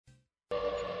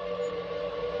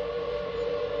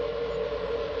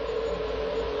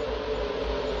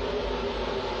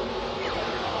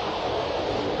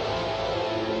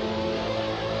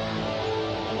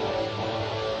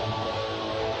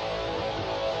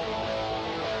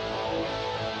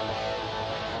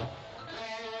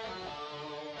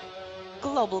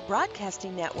Global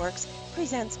Broadcasting Networks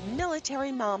presents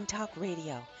Military Mom Talk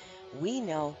Radio. We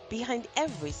know behind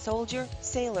every soldier,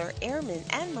 sailor, airman,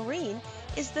 and Marine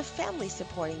is the family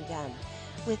supporting them.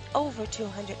 With over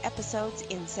 200 episodes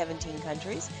in 17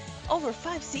 countries, over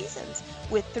 5 seasons,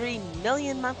 with 3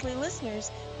 million monthly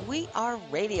listeners, we are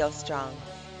radio strong.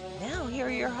 Now here are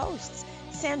your hosts,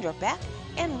 Sandra Beck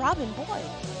and Robin Boyd.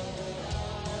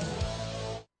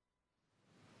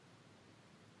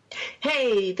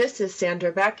 Hey, this is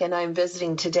Sandra Beck, and I'm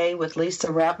visiting today with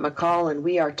Lisa Rapp McCall, and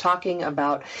we are talking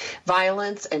about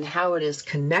violence and how it is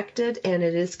connected and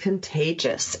it is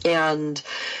contagious. And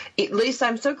Lisa,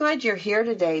 I'm so glad you're here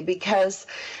today because,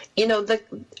 you know,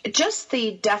 just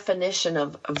the definition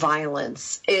of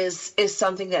violence is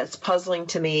something that's puzzling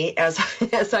to me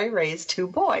as I raise 2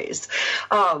 boys.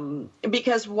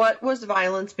 Because what was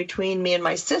violence between me and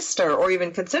my sister, or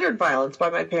even considered violence by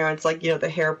my parents, like, you know, the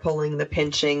hair pulling, the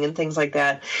pinching, and things like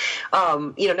that.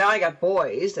 You know, now I got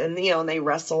boys, and, you know, and they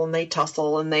wrestle and they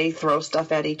tussle and they throw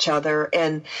stuff at each other.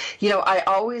 And, you know, I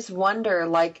always wonder,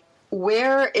 like,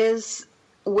 where is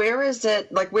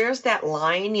it, like, where's that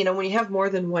line? You know, when you have more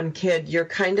than one kid, you're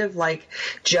kind of like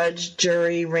judge,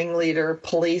 jury, ringleader,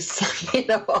 police, you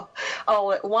know,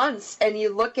 all at once. And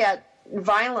you look at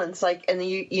violence, like, and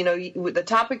the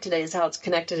topic today is how it's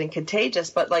connected and contagious,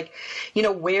 but, like, you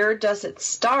know, where does it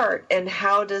start and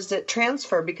how does it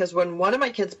transfer? Because when one of my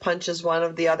kids punches one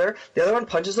of the other one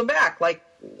punches them back, like,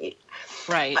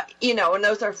 right. You know, and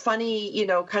those are funny, you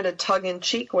know, kind of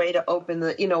tongue-in-cheek way to open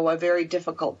the, you know, a very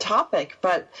difficult topic,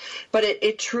 but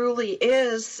it truly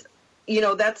is, you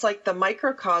know, that's like the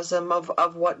microcosm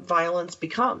of what violence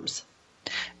becomes.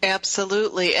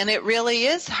 Absolutely. And it really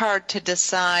is hard to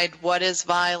decide what is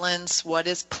violence, what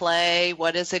is play,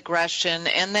 what is aggression.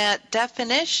 And that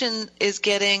definition is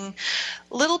getting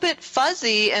a little bit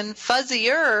fuzzy and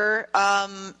fuzzier,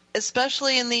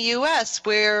 especially in the U.S.,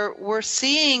 where we're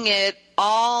seeing it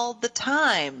all the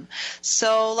time.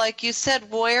 So, like you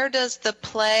said, where does the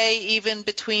play, even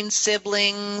between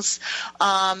siblings,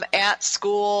 at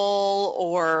school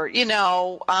or, you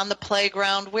know, on the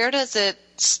playground, where does it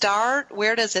start?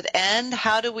 Where does it end?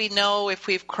 How do we know if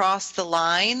we've crossed the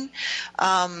line?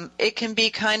 It can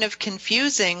be kind of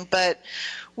confusing, but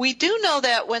we do know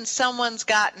that when someone's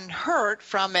gotten hurt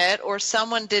from it or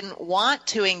someone didn't want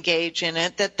to engage in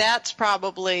it, that's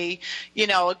probably, you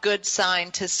know, a good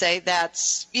sign to say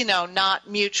that's, you know, not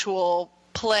mutual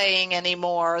playing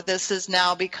anymore. This has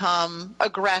now become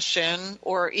aggression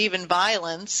or even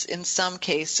violence in some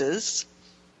cases.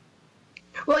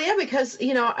 Well, yeah, because,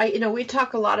 you know, we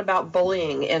talk a lot about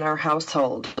bullying in our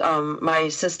household. My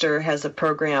sister has a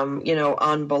program, you know,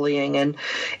 on bullying, and,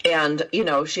 you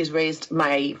know, she's raised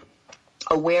my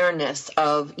awareness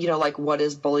of, you know, like, what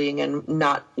is bullying and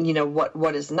not, you know,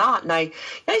 what is not. And I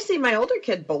see my older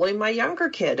kid bully my younger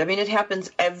kid. I mean, it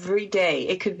happens every day.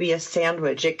 It could be a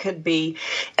sandwich. It could be,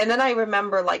 and then I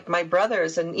remember, like, my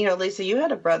brothers, and, you know, Lisa, you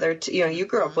had a brother, you know, you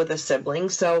grew up with a sibling.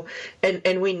 So,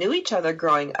 and we knew each other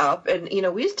growing up, and, you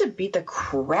know, we used to beat the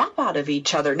crap out of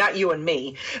each other. Not you and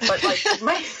me, but, like,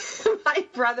 my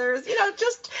brothers, you know,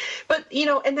 but, you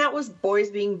know, and that was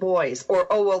boys being boys, or,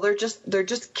 oh, well, they're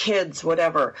just kids, whatever.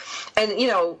 And, you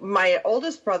know, my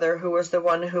oldest brother, who was the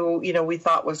one who, you know, we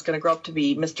thought was going to grow up to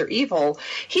be Mr. Evil,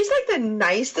 he's like the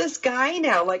nicest guy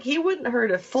now. Like, he wouldn't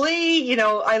hurt a flea. You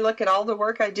know, I look at all the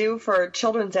work I do for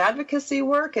children's advocacy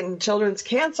work and children's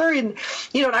cancer. And,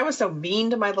 you know, and I was so mean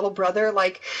to my little brother.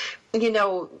 Like, you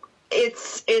know,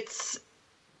 it's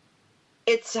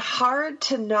hard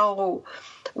to know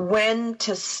when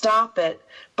to stop it,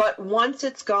 but once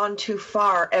it's gone too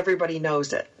far, everybody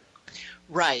knows it.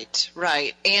 Right.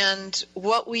 And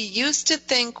what we used to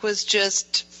think was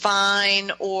just fine,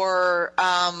 or,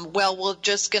 well, we're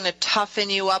just going to toughen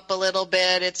you up a little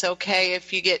bit. It's okay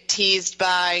if you get teased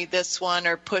by this one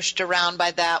or pushed around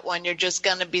by that one. You're just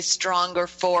going to be stronger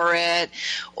for it.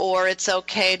 Or it's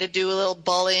okay to do a little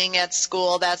bullying at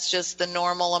school. That's just the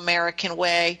normal American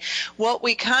way. What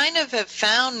we kind of have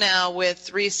found now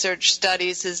with research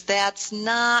studies is that's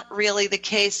not really the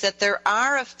case, that there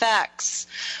are effects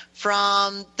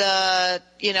from the,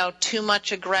 you know, too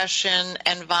much aggression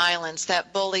and violence,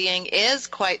 that bullying is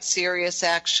quite serious,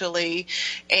 actually,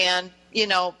 and, you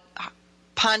know,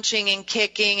 punching and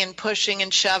kicking and pushing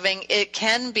and shoving, it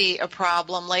can be a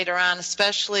problem later on,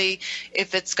 especially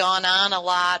if it's gone on a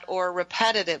lot or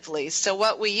repetitively. So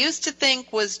what we used to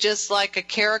think was just like a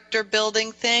character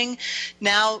building thing,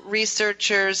 now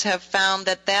researchers have found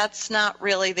that that's not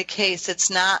really the case. It's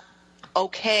not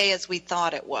okay as we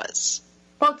thought it was.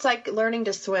 Well, it's like learning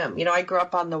to swim. I grew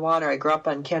up on the water. I grew up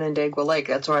on Canandaigua Lake.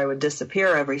 That's where I would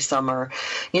disappear every summer,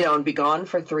 and be gone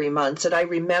for 3 months. And I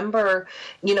remember,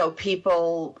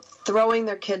 people throwing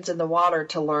their kids in the water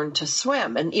to learn to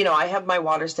swim. And, I have my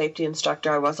water safety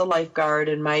instructor. I was a lifeguard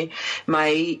in my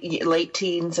late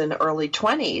teens and early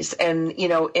 20s. And,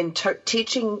 in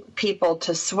teaching people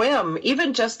to swim,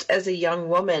 even just as a young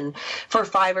woman for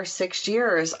 5 or 6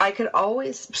 years, I could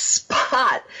always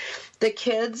spot the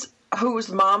kids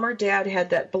whose mom or dad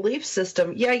had that belief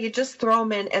system. Yeah, you just throw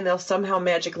them in and they'll somehow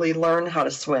magically learn how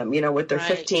to swim, with their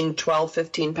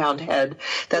 15-pound head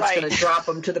that's going to drop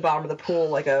them to the bottom of the pool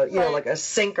like a, like a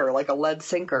sinker, like a lead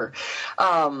sinker.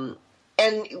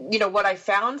 And, what I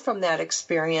found from that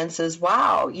experience is,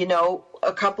 wow,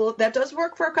 that does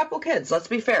work for a couple kids. Let's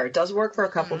be fair. It does work for a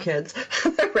couple kids.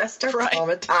 The rest are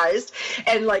traumatized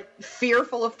and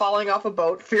fearful of falling off a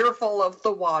boat, fearful of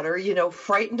the water,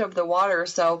 frightened of the water.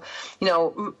 So,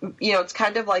 it's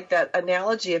kind of like that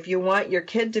analogy. If you want your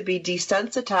kid to be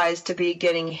desensitized to be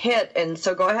getting hit, and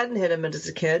so go ahead and hit him as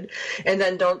a kid, and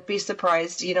then don't be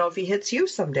surprised, if he hits you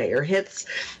someday or hits,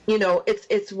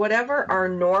 it's whatever our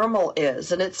normal is.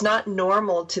 And it's not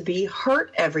normal to be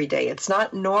hurt every day. It's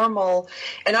not normal.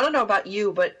 And I don't know about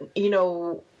you, but,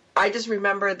 I just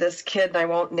remember this kid, and I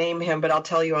won't name him, but I'll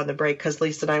tell you on the break because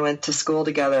Lisa and I went to school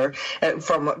together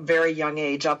from a very young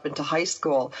age up into high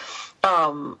school.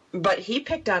 But he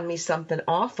picked on me something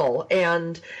awful,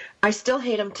 and I still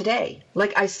hate him today.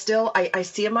 I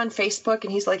see him on Facebook,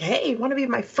 and he's like, "Hey, you want to be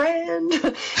my friend?"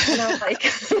 And I'm like,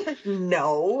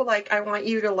 "No, I want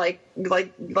you to I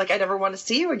never want to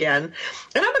see you again."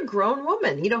 And I'm a grown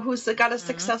woman, who's got a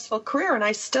successful career, and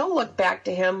I still look back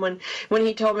to him when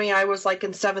he told me I was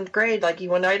in 7th grade, he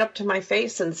went right up to my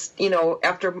face and,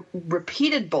 after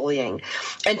repeated bullying,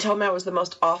 and told me I was the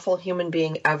most awful human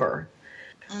being ever.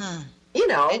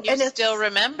 And you still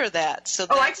remember that, so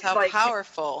that's how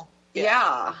powerful.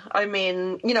 Yeah. I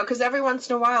mean, because every once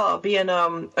in a while I'll be in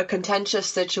a contentious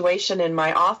situation in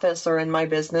my office or in my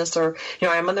business, or,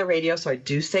 I'm on the radio, so I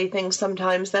do say things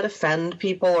sometimes that offend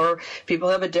people, or people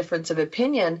have a difference of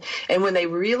opinion. And when they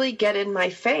really get in my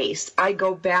face, I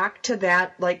go back to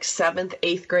that 7th,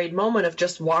 8th grade moment of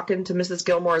just walking to Mrs.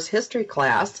 Gilmore's history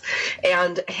class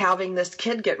and having this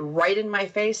kid get right in my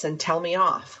face and tell me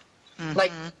off.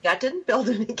 That didn't build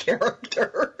any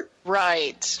character.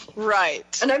 Right.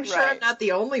 And I'm sure I'm not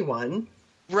the only one.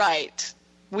 Right.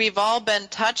 We've all been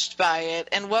touched by it.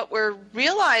 And what we're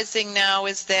realizing now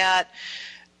is that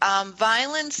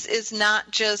violence is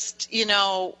not just, in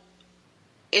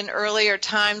earlier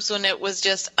times when it was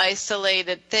just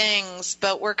isolated things,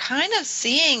 but we're kind of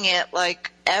seeing it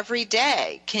every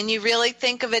day. Can you really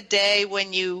think of a day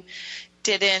when you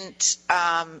didn't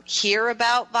hear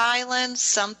about violence,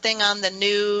 something on the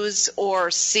news,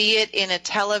 or see it in a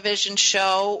television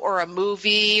show or a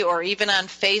movie, or even on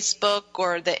Facebook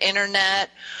or the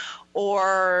internet,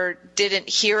 or didn't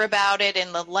hear about it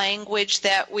in the language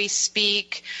that we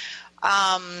speak?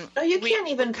 You can't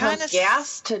even pump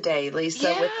gas today,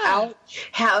 Lisa, without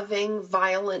having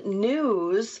violent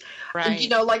news,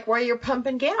 where you're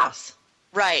pumping gas.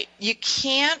 Right. You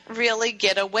can't really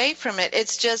get away from it.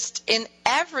 It's just in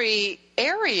every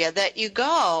area that you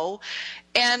go,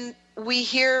 and we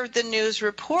hear the news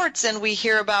reports and we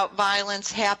hear about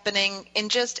violence happening in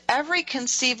just every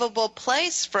conceivable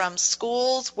place, from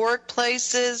schools,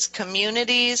 workplaces,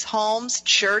 communities, homes,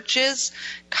 churches,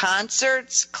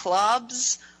 concerts,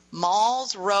 clubs,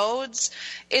 malls, roads.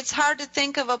 It's hard to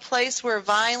think of a place where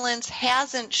violence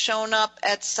hasn't shown up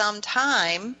at some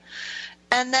time.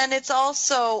 And then it's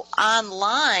also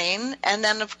online, and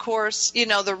then, of course,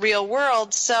 the real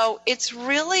world. So it's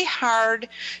really hard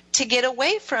to get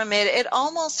away from it. It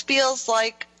almost feels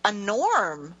like a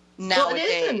norm nowadays. Well, it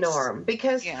is a norm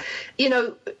because, and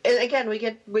again,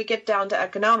 we get down to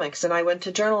economics, and I went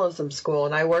to journalism school,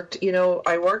 and I worked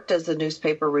as a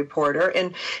newspaper reporter,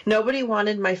 and nobody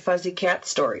wanted my fuzzy cat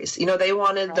stories. They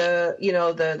wanted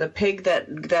the pig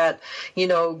that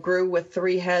grew with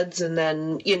 3 heads, and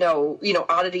then,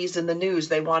 oddities in the news.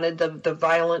 They wanted the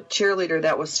violent cheerleader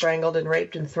that was strangled and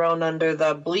raped and thrown under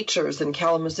the bleachers in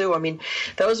Kalamazoo. I mean,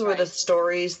 those were the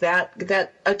stories that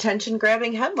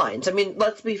attention-grabbing headlines. I mean,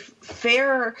 let's be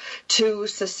fair to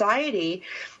society.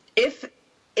 If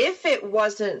it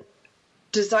wasn't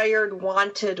desired,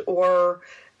 wanted, or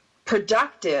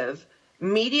productive,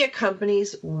 media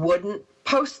companies wouldn't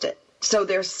post it. So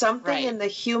there's something Right. in the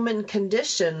human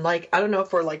condition, like, I don't know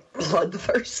if we're like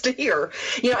bloodthirsty or,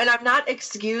 and I'm not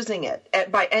excusing it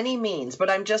by any means, but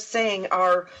I'm just saying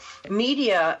our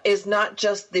media is not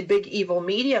just the big evil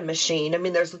media machine. I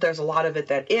mean, there's a lot of it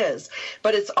that is,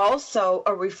 but it's also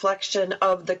a reflection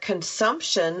of the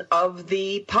consumption of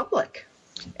the public.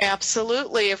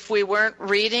 Absolutely. If we weren't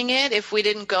reading it, if we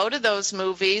didn't go to those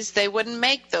movies, they wouldn't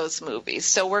make those movies.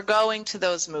 So we're going to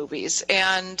those movies,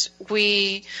 and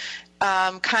we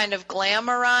kind of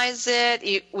glamorize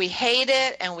it. We hate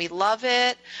it and we love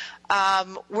it.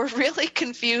 We're really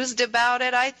confused about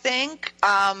it, I think.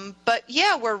 But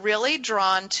yeah, we're really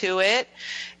drawn to it,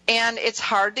 and it's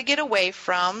hard to get away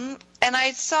from. And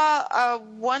I saw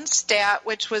one stat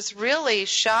which was really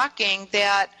shocking,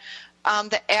 that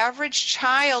the average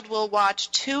child will watch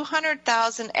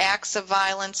 200,000 acts of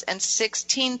violence and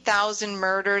 16,000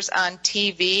 murders on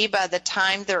TV by the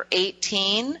time they're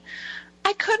 18.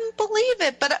 I couldn't believe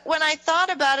it, but when I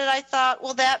thought about it, I thought,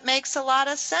 well, that makes a lot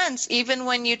of sense. Even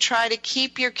when you try to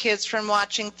keep your kids from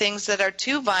watching things that are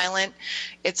too violent,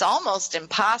 it's almost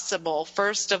impossible,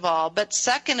 first of all. But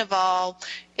second of all,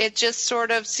 it just sort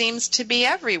of seems to be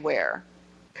everywhere.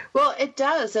 Well, it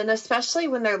does, and especially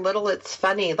when they're little, it's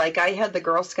funny. Like, I had the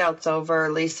Girl Scouts over,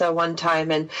 Lisa, one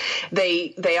time, and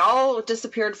they all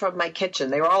disappeared from my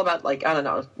kitchen. They were all about, like, I don't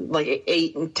know, like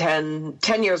 8 and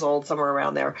 10 years old, somewhere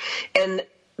around there. And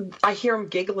I hear them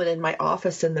giggling in my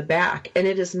office in the back, and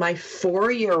it is my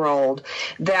 4-year-old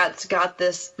that's got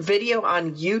this video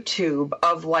on YouTube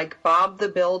of, like, Bob the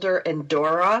Builder and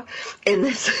Dora in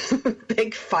this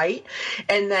big fight,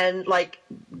 and then, like,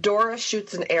 Dora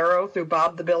shoots an arrow through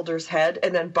Bob the Builder's head,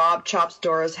 and then Bob chops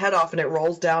Dora's head off, and it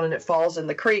rolls down and it falls in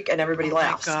the creek, and everybody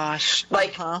laughs. Oh my gosh.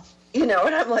 Like, and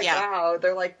I'm like, wow.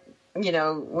 They're like,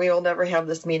 we'll never have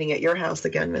this meeting at your house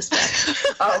again, Miss Beth.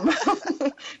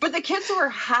 But the kids were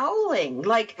howling.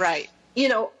 Like, right.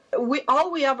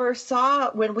 All we ever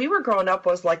saw when we were growing up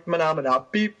was like Phenomena,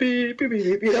 beep, beep, beep,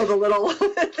 beep, the little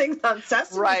things on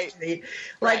Sesame Street.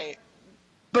 Like, right.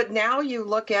 But now you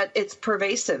look at, it's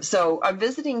pervasive. So I'm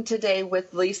visiting today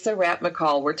with Lisa Rapp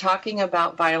McCall. We're talking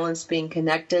about violence being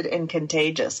connected and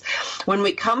contagious. When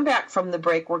we come back from the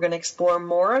break, we're going to explore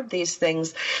more of these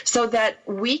things so that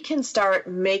we can start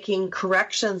making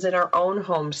corrections in our own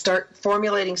homes, start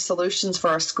formulating solutions for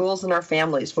our schools and our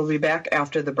families. We'll be back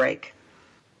after the break.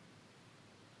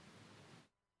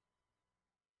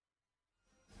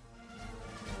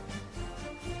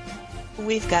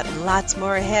 We've got lots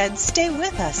more ahead. Stay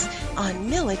with us on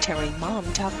Military Mom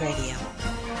Talk Radio.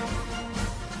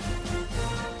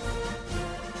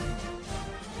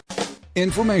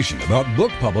 Information about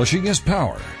book publishing is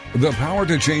power. The power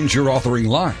to change your authoring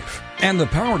life and the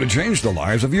power to change the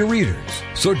lives of your readers.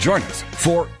 So join us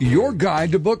for Your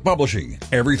Guide to Book Publishing.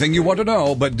 Everything you want to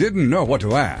know but didn't know what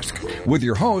to ask. With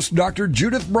your host, Dr.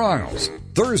 Judith Briles.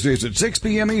 Thursdays at 6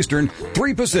 p.m. Eastern,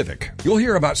 3 Pacific. You'll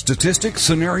hear about statistics,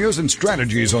 scenarios, and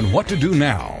strategies on what to do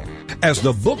now. As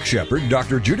the book shepherd,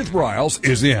 Dr. Judith Briles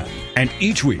is in. And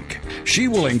each week, she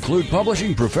will include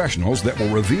publishing professionals that will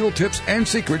reveal tips and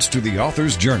secrets to the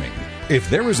author's journey. If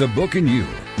there is a book in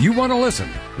you want to listen,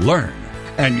 learn,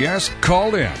 and yes,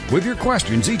 call in with your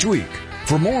questions each week.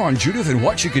 For more on Judith and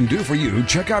what she can do for you,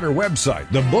 check out her website,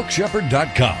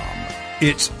 thebookshepherd.com.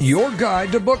 It's Your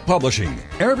Guide to Book Publishing.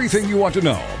 Everything you want to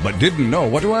know but didn't know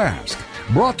what to ask.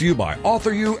 Brought to you by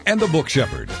Author You and The Book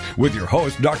Shepherd with your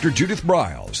host, Dr. Judith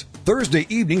Briles. Thursday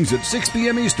evenings at 6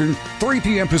 p.m. Eastern, 3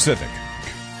 p.m. Pacific.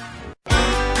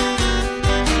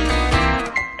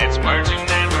 It's words you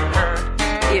never heard.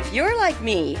 If you're like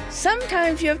me,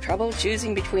 sometimes you have trouble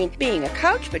choosing between being a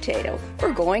couch potato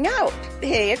or going out.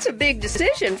 Hey, it's a big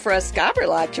decision for us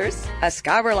Scobberlatchers. A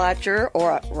Scobberlatcher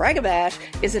or a ragabash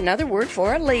is another word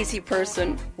for a lazy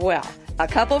person. Well, a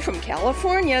couple from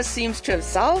California seems to have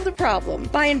solved the problem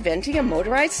by inventing a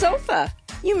motorized sofa.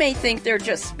 You may think they're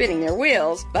just spinning their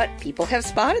wheels, but people have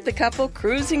spotted the couple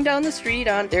cruising down the street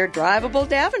on their drivable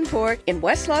Davenport in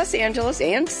West Los Angeles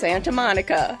and Santa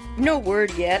Monica. No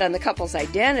word yet on the couple's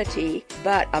identity,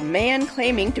 but a man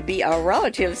claiming to be a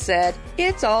relative said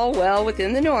it's all well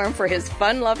within the norm for his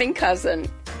fun-loving cousin.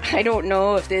 I don't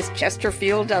know if this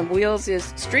Chesterfield on wheels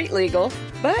is street legal,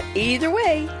 but either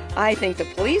way, I think the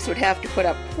police would have to put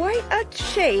up quite a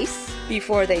chase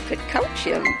before they could couch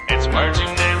him. It's words you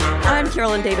never heard. I'm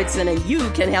Carolyn Davidson, and you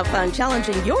can have fun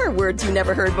challenging your words you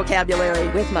never heard vocabulary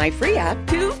with my free app,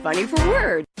 Too Funny for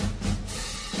Words.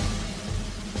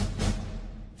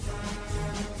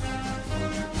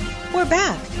 We're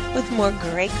back with more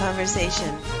great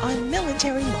conversation on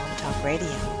Military Mom Talk Radio.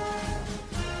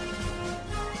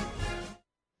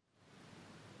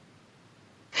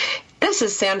 This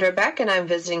This is Sandra Beck, and I'm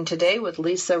visiting today with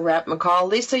Lisa Rapp McCall.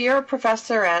 Lisa, you're a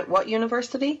professor at what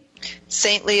university?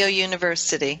 St. Leo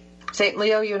University. St.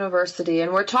 Leo University,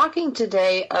 and we're talking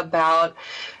today about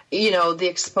the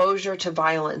exposure to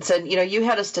violence. And, you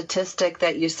had a statistic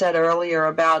that you said earlier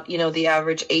about, the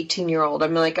average 18-year-old.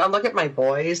 I'm like, I look at my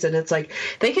boys, and it's like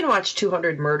they can watch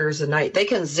 200 murders a night. They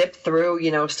can zip through,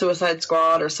 Suicide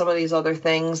Squad or some of these other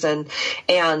things and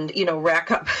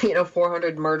rack up,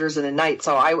 400 murders in a night.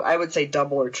 So I would say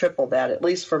double or triple that, at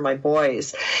least for my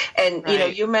boys. And,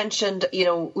 Right. You mentioned,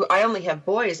 I only have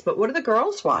boys, but what are the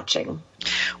girls watching?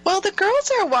 Well, the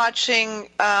girls are watching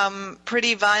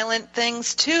pretty violent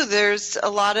things, too. There's a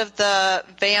lot of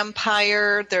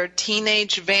they're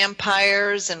teenage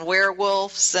vampires and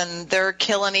werewolves, and they're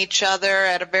killing each other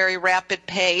at a very rapid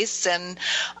pace. And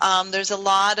there's a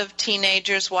lot of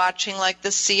teenagers watching, like, the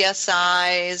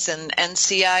CSIs and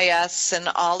NCIS and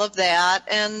all of that.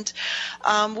 And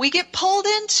we get pulled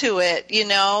into it,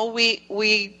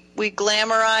 We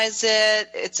glamorize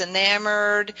it, it's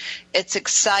enamored, it's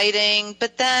exciting,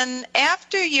 but then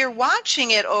after you're watching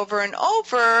it over and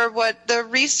over, what the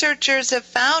researchers have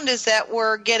found is that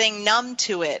we're getting numb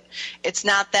to it. It's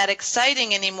not that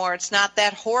exciting anymore, it's not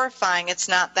that horrifying, it's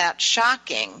not that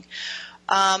shocking.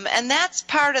 And that's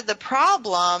part of the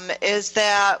problem, is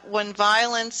that when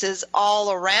violence is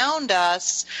all around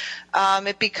us,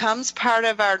 it becomes part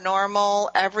of our normal,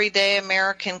 everyday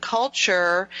American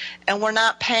culture, and we're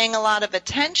not paying a lot of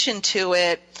attention to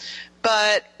it.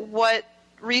 But what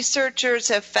researchers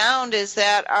have found is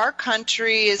that our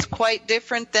country is quite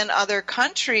different than other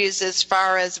countries as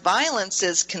far as violence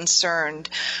is concerned.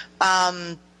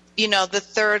 The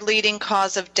third leading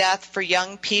cause of death for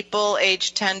young people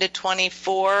aged 10 to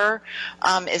 24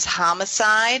 is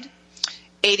homicide.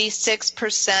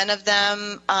 86% of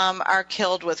them are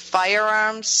killed with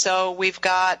firearms, so we've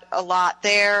got a lot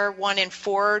there. 1 in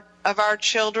 4 of our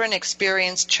children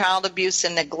experience child abuse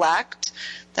and neglect.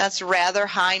 That's a rather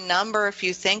high number if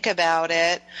you think about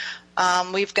it.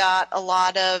 We've got a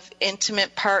lot of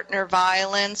intimate partner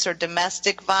violence or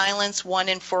domestic violence. 1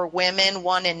 in 4 women,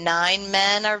 1 in 9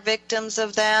 men are victims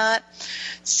of that.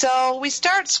 So we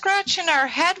start scratching our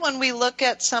head when we look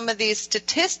at some of these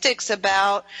statistics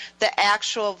about the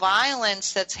actual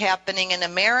violence that's happening in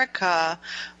America,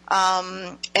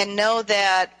 and know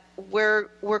that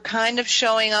we're kind of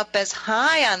showing up as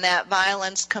high on that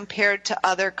violence compared to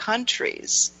other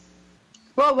countries.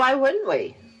 Well, why wouldn't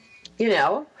we?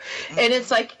 And it's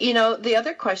like, the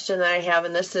other question that I have,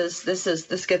 and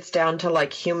this gets down to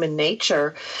like human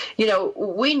nature.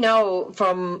 We know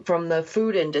from the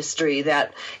food industry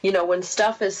that, when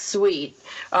stuff is sweet,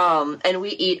 and we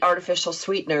eat artificial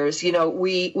sweeteners,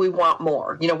 we want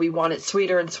more, we want it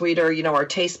sweeter and sweeter, our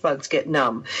taste buds get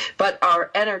numb. But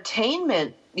our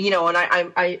entertainment, and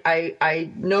I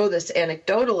know this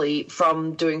anecdotally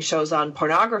from doing shows on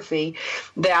pornography,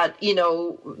 that,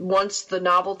 once the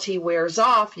novelty wears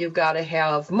off, you've got to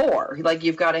have more. Like,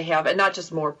 you've got to have, and not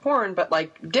just more porn, but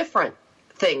like different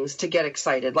things to get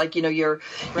excited. Like, you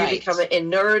become a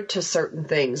nerd to certain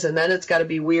things, and then it's got to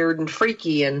be weird and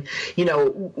freaky, and,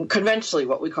 conventionally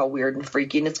what we call weird and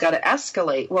freaky, and it's got to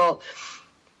escalate. Well,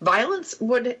 violence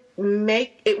would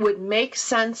make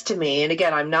sense to me. And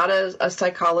again, I'm not a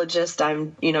psychologist.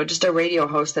 I'm, just a radio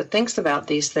host that thinks about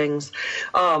these things.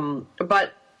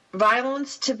 But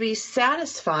violence to be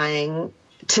satisfying,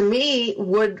 to me,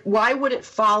 why would it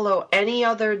follow any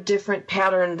other different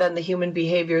pattern than the human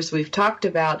behaviors we've talked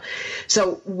about?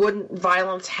 So wouldn't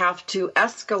violence have to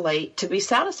escalate to be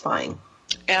satisfying?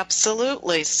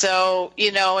 Absolutely. So,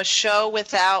 a show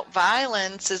without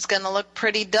violence is going to look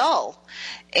pretty dull.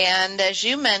 And as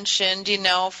you mentioned,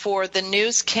 for the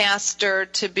newscaster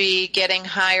to be getting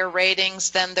higher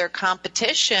ratings than their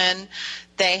competition,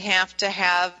 they have to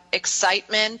have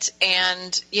excitement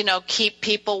and, keep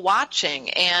people watching.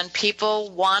 And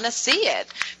people want to see it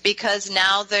because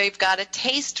now they've got a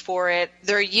taste for it.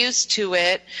 They're used to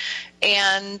it.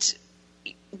 And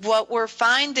what we're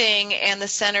finding, and the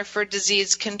Center for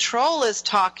Disease Control is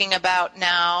talking about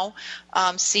now,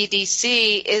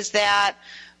 CDC, is that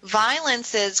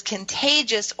violence is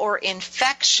contagious or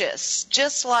infectious,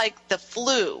 just like the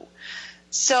flu.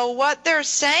 So what they're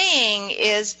saying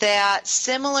is that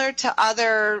similar to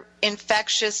other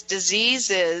infectious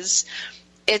diseases,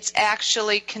 it's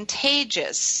actually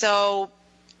contagious. So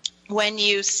when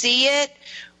you see it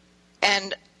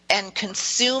and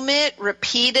consume it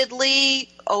repeatedly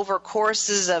over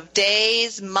courses of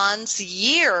days, months,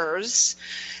 years,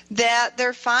 that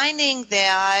they're finding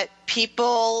that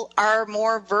people are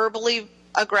more verbally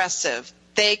aggressive.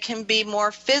 They can be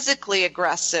more physically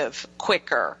aggressive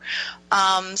quicker.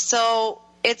 So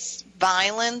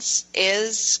violence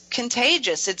is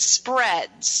contagious. It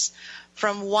spreads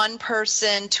from one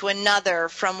person to another,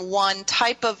 from one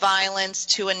type of violence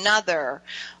to another.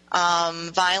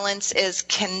 Violence is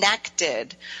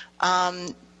connected.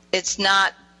 It's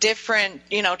not different.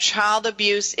 Child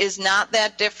abuse is not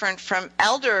that different from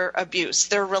elder abuse.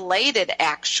 They're related,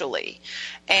 actually.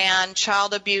 And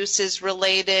child abuse is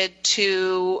related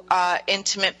to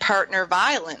intimate partner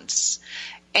violence.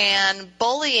 And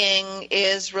bullying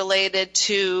is related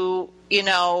to,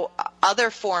 other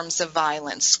forms of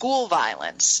violence, school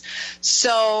violence.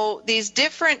 So these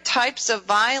different types of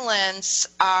violence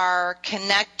are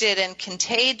connected and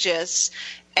contagious,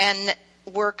 and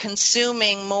we're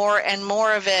consuming more and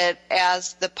more of it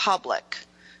as the public.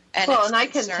 And I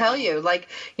can tell you,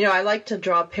 I like to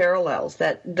draw parallels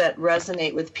that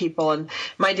resonate with people. And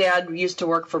my dad used to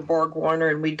work for Borg Warner,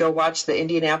 and we'd go watch the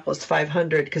Indianapolis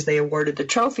 500 because they awarded the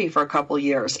trophy for a couple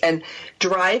years. And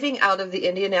driving out of the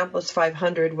Indianapolis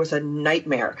 500 was a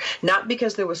nightmare. Not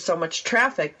because there was so much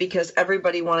traffic, because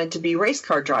everybody wanted to be race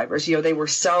car drivers. They were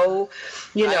so,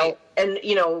 right. And,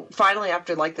 finally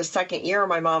after the second year,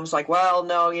 my mom's like, well,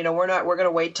 no, we're going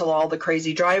to wait till all the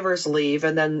crazy drivers leave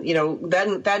and then,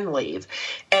 then leave.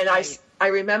 And I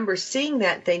remember seeing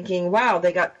that thinking, wow,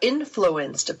 they got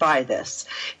influenced by this.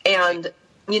 And,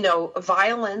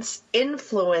 violence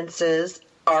influences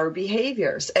our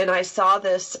behaviors. And I saw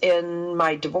this in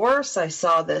my divorce. I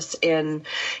saw this in,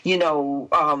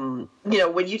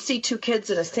 when you see two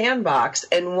kids in a sandbox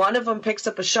and one of them picks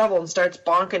up a shovel and starts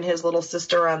bonking his little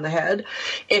sister on the head,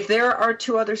 if there are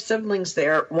two other siblings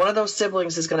there, one of those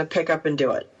siblings is going to pick up and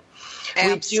do it.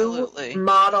 Absolutely. We do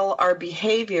model our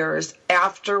behaviors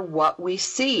after what we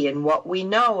see and what we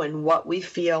know and what we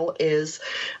feel is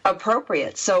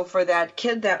appropriate. So for that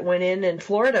kid that went in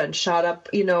Florida and shot up,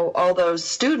 all those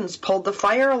students, pulled the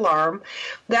fire alarm,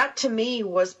 that to me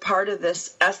was part of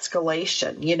this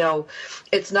escalation.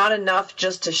 It's not enough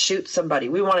just to shoot somebody.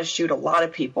 We want to shoot a lot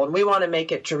of people, and we want to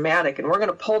make it dramatic, and we're going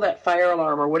to pull that fire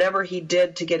alarm or whatever he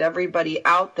did to get everybody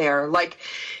out there.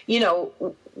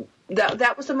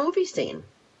 That was a movie scene.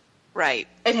 Right.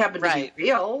 It happened to be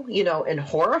real, and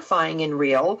horrifying and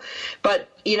real. But,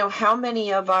 how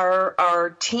many of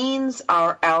our teens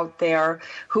are out there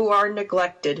who are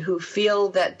neglected, who feel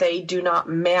that they do not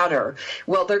matter?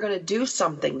 Well, they're going to do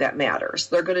something that matters.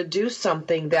 They're going to do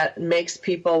something that makes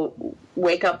people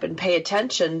wake up and pay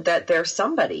attention that they're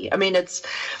somebody. I mean, it's...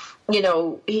 he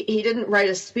didn't write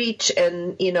a speech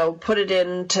and, put it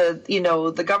into,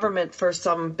 the government for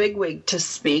some bigwig to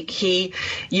speak. He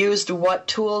used what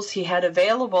tools he had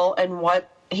available and what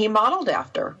he modeled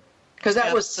after. Because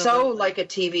that was so like a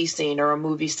TV scene or a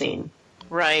movie scene.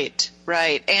 Right.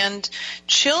 And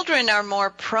children are more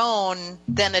prone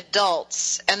than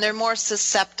adults, and they're more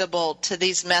susceptible to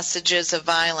these messages of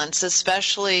violence,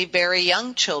 especially very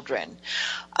young children.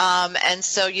 And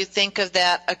so you think of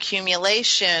that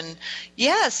accumulation.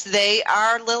 Yes, they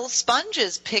are little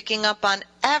sponges picking up on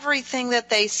everything that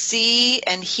they see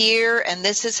and hear, and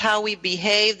this is how we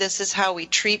behave, this is how we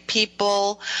treat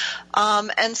people.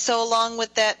 And so along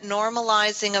with that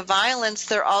normalizing of violence,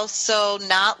 they're also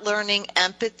not learning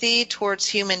empathy towards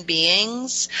human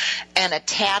beings and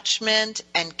attachment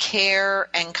and care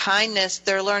and kindness.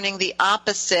 They're learning the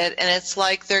opposite, and it's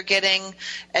like they're getting,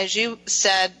 as you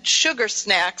said, sugar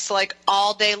snacks like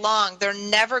all day long. They're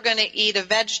never going to eat a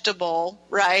vegetable,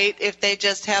 right, if they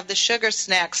just have the sugar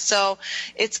snacks. So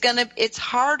it's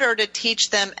harder to teach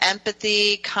them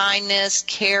empathy, kindness,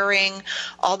 caring,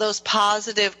 all those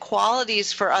positive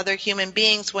qualities for other human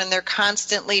beings when they're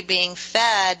constantly being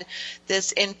fed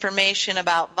this information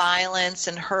about violence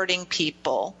and hurting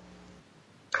people.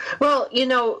 Well,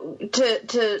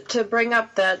 to bring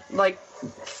up that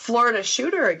Florida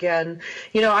shooter again,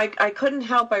 I couldn't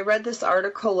help. I read this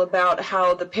article about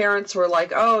how the parents were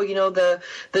like, the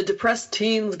depressed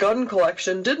teen's gun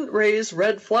collection didn't raise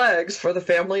red flags for the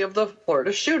family of the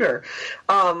Florida shooter.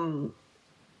 You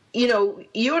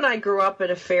and I grew up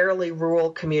in a fairly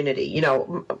rural community.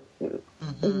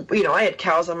 I had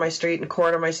cows on my street and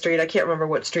corn on my street. I can't remember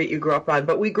what street you grew up on,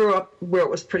 but we grew up where it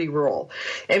was pretty rural.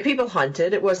 And people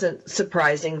hunted. It wasn't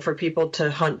surprising for people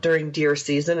to hunt during deer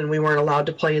season, and we weren't allowed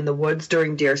to play in the woods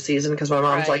during deer season because my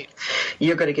mom's like,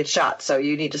 you're going to get shot, so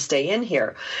you need to stay in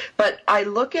here. But I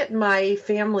look at my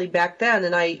family back then,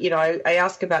 and I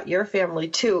ask about your family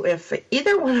too. If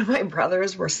either one of my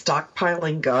brothers were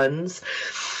stockpiling guns,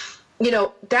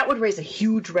 that would raise a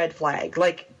huge red flag.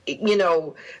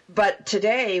 But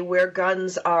today where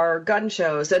guns are gun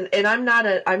shows, and I'm not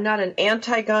an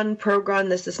anti-gun, pro-gun.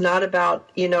 This is not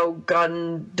about,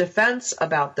 gun defense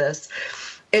about this.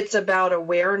 it's about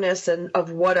awareness and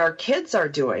of what our kids are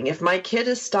doing. If my kid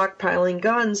is stockpiling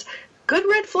guns, good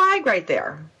red flag right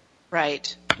there.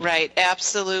 Right.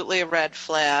 Absolutely a red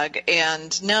flag.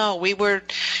 And no, we were,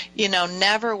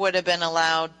 never would have been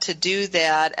allowed to do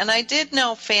that. And I did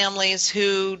know families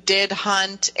who did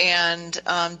hunt and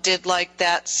did like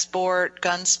that sport,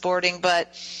 gun sporting,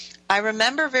 but I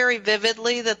remember very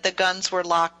vividly that the guns were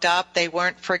locked up. They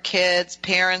weren't for kids.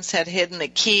 Parents had hidden the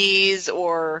keys,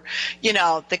 or,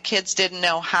 the kids didn't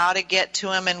know how to get to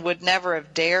them and would never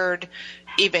have dared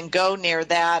even go near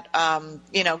that,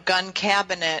 gun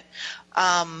cabinet.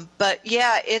 But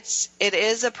yeah, it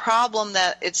is a problem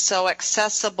that it's so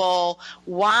accessible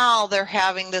while they're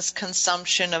having this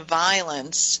consumption of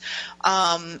violence.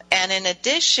 And in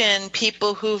addition,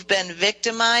 people who've been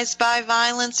victimized by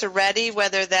violence already,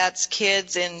 whether that's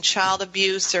kids in child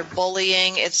abuse or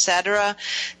bullying, etc.,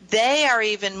 they are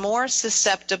even more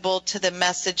susceptible to the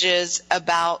messages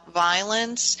about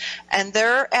violence, and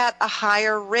they're at a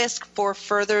higher risk for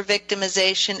further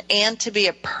victimization and to be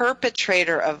a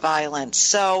perpetrator of violence.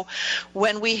 So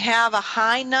when we have a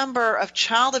high number of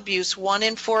child abuse, 1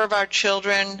 in 4 of our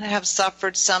children have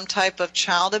suffered some type of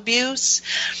child abuse.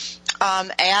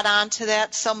 Add on to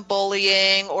that some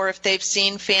bullying, or if they've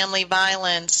seen family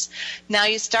violence. Now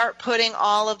you start putting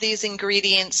all of these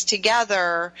ingredients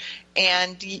together,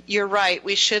 and you're right,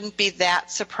 we shouldn't be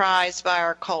that surprised by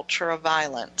our culture of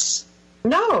violence.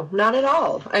 No, not at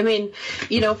all. I mean,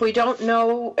 if we don't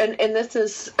know, and this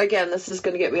is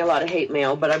going to get me a lot of hate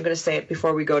mail, but I'm going to say it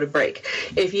before we go to break.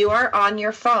 If you are on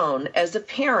your phone as a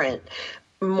parent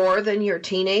more than your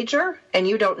teenager, and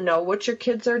you don't know what your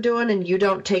kids are doing, and you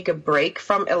don't take a break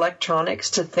from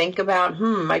electronics to think about,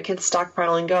 my kid's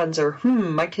stockpiling guns, or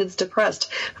my kid's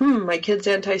depressed, my kid's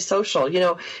antisocial.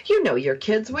 You know your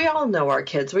kids. We all know our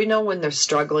kids. We know when they're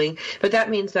struggling, but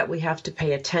that means that we have to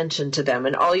pay attention to them.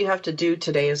 And all you have to do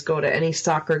today is go to any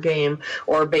soccer game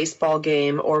or baseball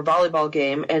game or volleyball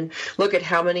game and look at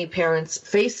how many parents'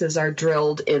 faces are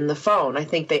drilled in the phone. I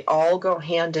think they all go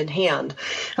hand in hand.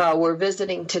 We're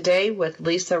visiting today with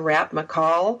Lisa Rapp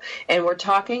McCall, and we're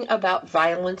talking about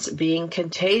violence being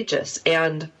contagious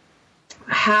and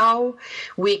how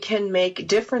we can make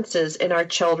differences in our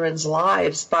children's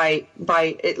lives by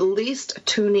at least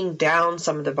tuning down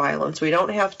some of the violence. We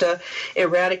don't have to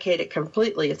eradicate it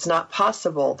completely. It's not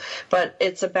possible, but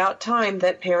it's about time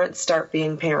that parents start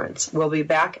being parents. We'll be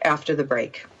back after the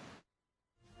break.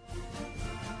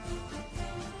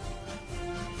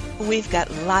 We've got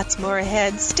lots more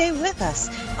ahead. Stay with us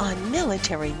on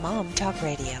Military Mom Talk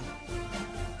Radio.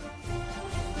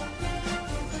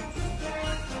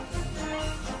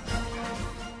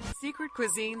 Secret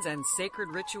Cuisines and Sacred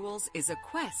Rituals is a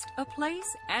quest, a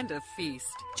place, and a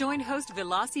feast. Join host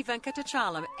Vilasi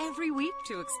Venkatachalam every week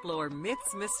to explore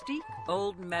myths, mystique,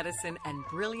 old medicine, and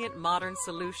brilliant modern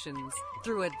solutions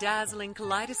through a dazzling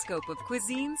kaleidoscope of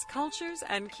cuisines, cultures,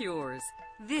 and cures.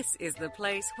 This is the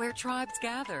place where tribes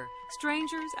gather,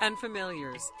 strangers and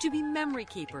familiars, to be memory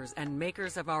keepers and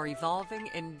makers of our evolving,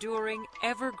 enduring,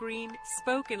 evergreen,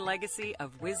 spoken legacy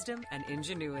of wisdom and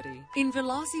ingenuity. In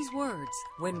Vilasi's words,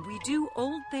 when we do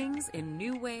old things in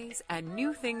new ways and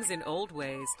new things in old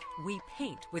ways, we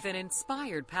paint with an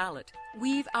inspired palette,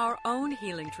 weave our own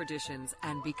healing traditions,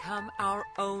 and become our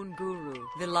own guru.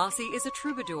 Vilasi is a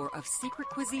troubadour of secret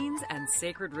cuisines and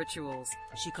sacred rituals.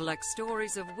 She collects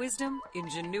stories of wisdom,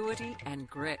 ingenuity, and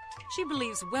grit. She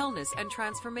believes wellness and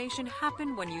transformation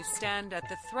happen when you stand at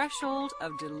the threshold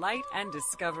of delight and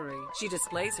discovery. She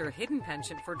displays her hidden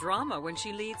penchant for drama when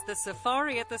she leads the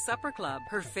Safari at the Supper Club.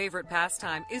 Her favorite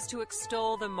pastime is to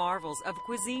extol the marvels of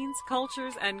cuisines,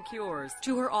 cultures, and cures.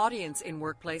 To her audience in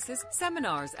workplaces,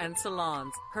 seminars, and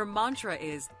salons, her mantra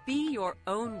is, be your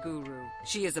own guru.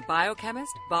 She is a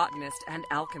biochemist, botanist, and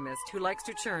alchemist who likes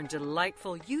to churn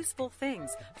delightful, useful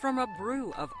things from a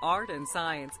brew of art and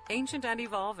science, ancient and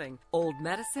evolving, old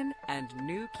medicine, and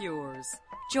new cures.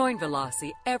 Join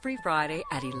Vilasi every Friday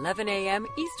at 11 a.m.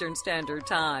 Eastern Standard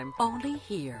Time, only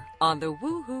here on the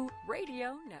Woohoo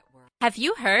Radio Network. Have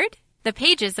you heard? The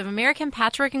pages of American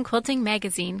Patchwork and Quilting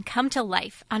magazine come to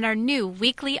life on our new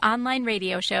weekly online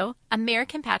radio show,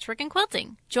 American Patchwork and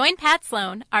Quilting. Join Pat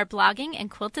Sloan, our blogging and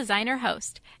quilt designer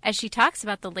host, as she talks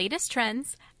about the latest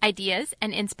trends, ideas,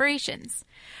 and inspirations.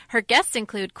 Her guests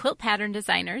include quilt pattern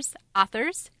designers,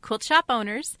 authors, quilt shop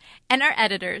owners, and our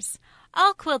editors,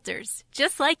 all quilters,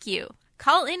 just like you.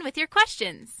 Call in with your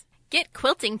questions. Get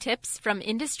quilting tips from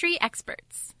industry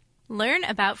experts. Learn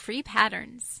about free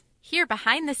patterns. Hear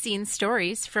behind-the-scenes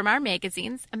stories from our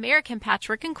magazines, American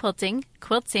Patchwork and Quilting,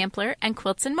 Quilt Sampler, and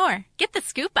Quilts and More. Get the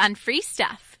scoop on free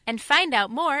stuff and find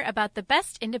out more about the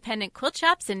best independent quilt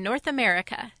shops in North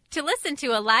America. To listen to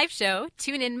a live show,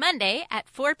 tune in Monday at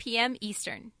 4 p.m.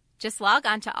 Eastern. Just log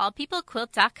on to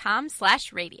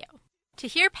allpeoplequilt.com/radio. To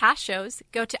hear past shows,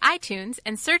 go to iTunes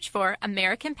and search for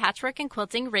American Patchwork and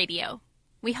Quilting Radio.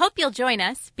 We hope you'll join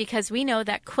us because we know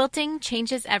that quilting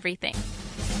changes everything.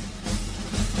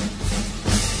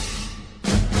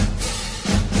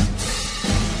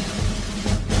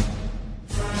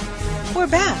 We're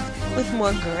back with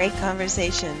more great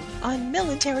conversation on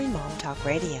Military Mom Talk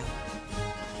Radio.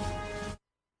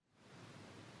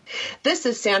 This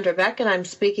is Sandra Beck, and I'm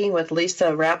speaking with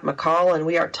Lisa Rapp McCall, and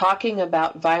we are talking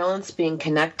about violence being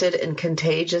connected and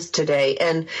contagious today.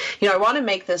 And, I want to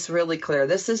make this really clear.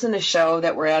 This isn't a show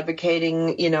that we're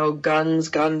advocating,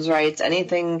 guns rights,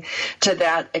 anything to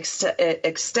that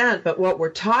extent. But what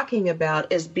we're talking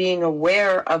about is being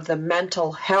aware of the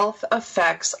mental health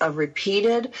effects of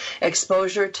repeated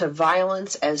exposure to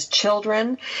violence as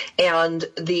children and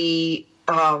the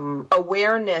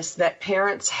awareness that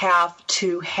parents have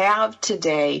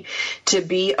today to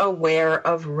be aware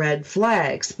of red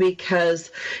flags,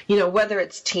 because, whether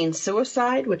it's teen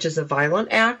suicide, which is a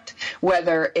violent act,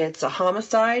 whether it's a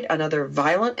homicide, another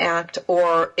violent act,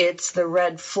 or it's the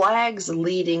red flags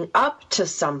leading up to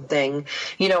something.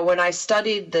 When I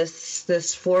studied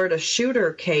this Florida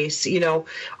shooter case,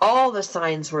 all the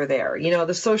signs were there.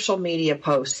 The social media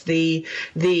posts, the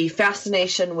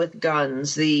fascination with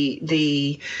guns, the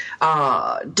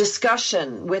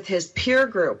discussion with his peer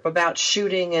group about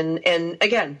shooting, and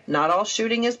again, not all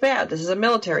shooting is bad. This is a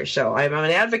military show. I'm an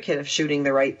advocate of shooting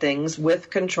the right things with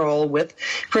control, with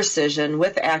precision,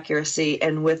 with accuracy,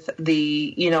 and with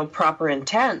the proper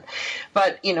intent.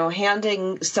 But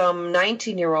handing some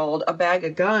 19-year-old a bag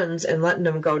of guns and letting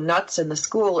them go nuts in the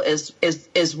school is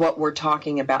what we're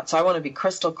talking about. So I want to be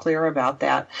crystal clear about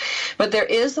that. But there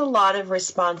is a lot of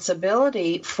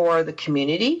responsibility for the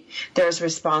community. There's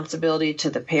responsibility to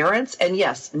the parents. And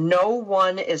yes, no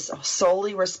one is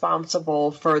solely responsible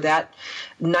for that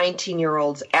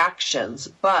 19-year-old's actions.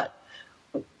 But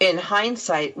in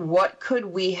hindsight, what could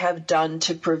we have done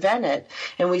to prevent it?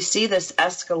 And we see this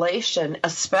escalation,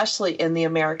 especially in the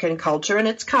American culture, and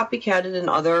it's copycatted in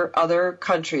other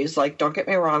countries. Like, don't get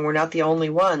me wrong, we're not the only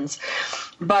ones.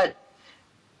 But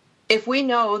if we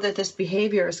know that this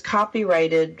behavior is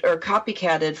copyrighted or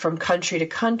copycatted from country to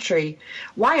country,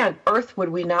 why on earth would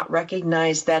we not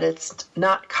recognize that it's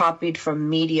not copied from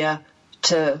media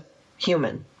to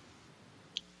human?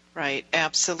 Right,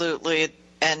 absolutely.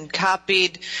 And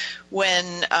copied when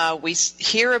we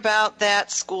hear about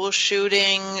that school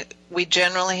shooting, we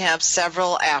generally have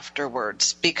several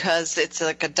afterwards because it's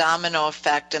like a domino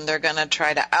effect, and they're going to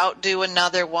try to outdo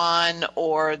another one,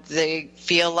 or they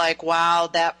feel like, wow,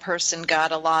 that person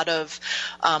got a lot of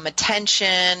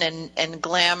attention and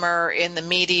glamour in the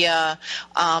media.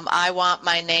 I want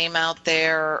my name out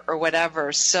there or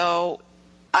whatever. So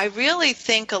I really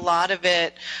think a lot of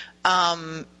it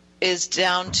is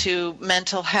down to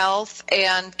mental health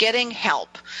and getting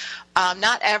help.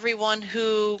 Not everyone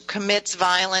who commits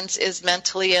violence is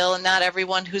mentally ill, and not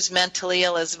everyone who's mentally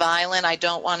ill is violent. I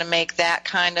don't want to make that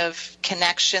kind of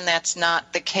connection. That's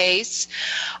not the case.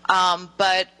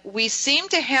 But we seem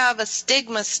to have a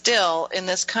stigma still in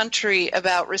this country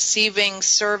about receiving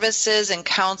services and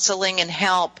counseling and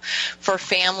help for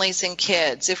families and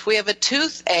kids. If we have a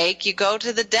toothache, you go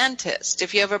to the dentist.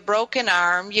 If you have a broken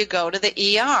arm, you go to the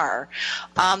ER.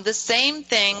 The same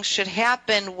thing should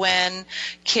happen when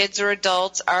kids or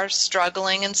adults are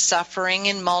struggling and suffering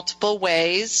in multiple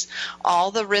ways.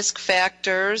 All the risk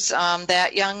factors.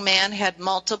 That young man had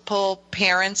multiple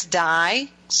parents die,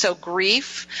 so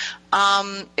grief.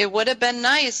 It would have been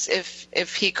nice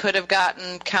if he could have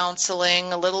gotten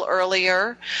counseling a little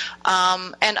earlier,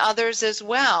 and others as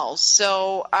well.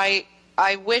 So I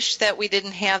wish that we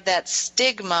didn't have that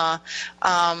stigma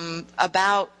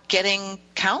about getting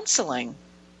counseling.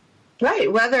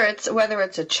 Right, whether it's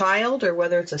a child or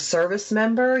whether it's a service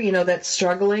member, that's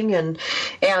struggling, and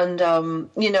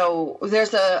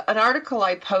there's an article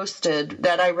I posted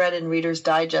that I read in Reader's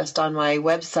Digest on my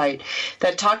website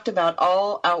that talked about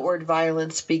all outward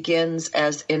violence begins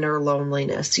as inner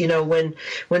loneliness.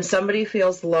 When somebody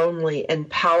feels lonely and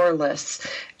powerless,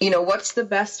 what's the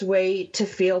best way to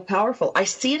feel powerful? I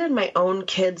see it in my own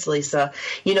kids, Lisa.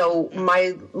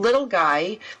 My little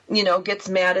guy, gets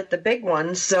mad at the big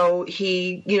one, so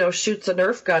he, shoots a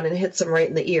Nerf gun and hits him right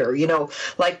in the ear,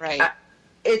 Right.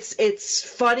 it's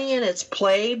funny and it's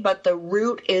play, but the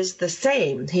root is the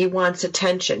same. He wants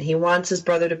attention. He wants his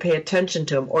brother to pay attention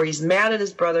to him, or he's mad at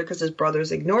his brother because his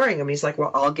brother's ignoring him. He's like,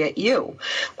 well, I'll get you.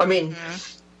 I mean,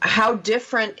 how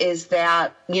different is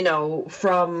that,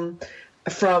 from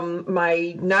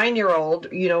my 9-year-old,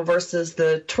 versus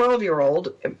the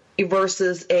 12-year-old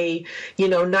versus a,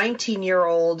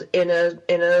 19-year-old in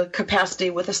a capacity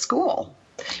with a school.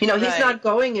 He's not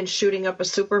going and shooting up a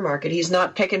supermarket. He's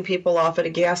not picking people off at a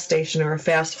gas station or a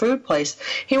fast food place.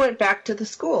 He went back to the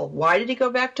school. Why did he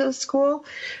go back to the school?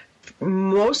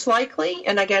 Most likely,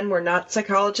 and again, we're not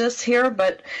psychologists here,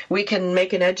 but we can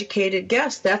make an educated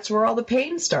guess. That's where all the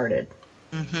pain started.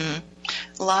 Mm-hmm.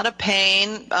 A lot of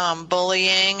pain,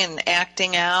 bullying and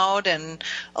acting out, and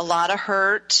a lot of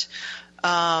hurt.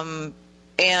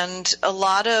 And a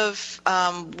lot of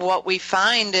what we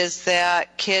find is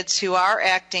that kids who are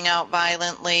acting out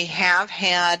violently have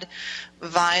had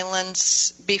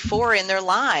violence before in their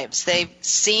lives. They've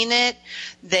seen it.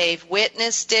 They've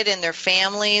witnessed it in their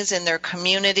families, in their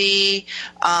community.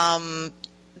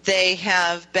 They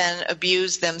have been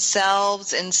abused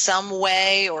themselves in some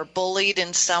way or bullied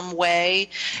in some way,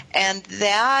 and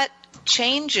that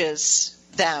changes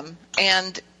them.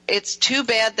 And it's too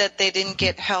bad that they didn't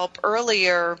get help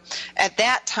earlier at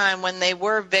that time when they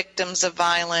were victims of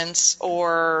violence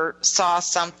or saw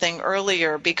something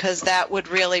earlier, because that would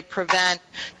really prevent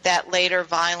that later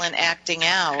violent acting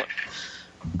out.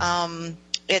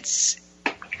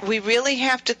 We really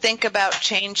have to think about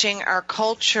changing our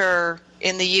culture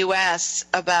in the U.S.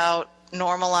 about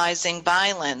normalizing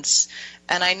violence.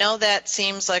 And I know that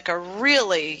seems like a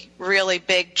really, really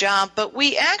big job, but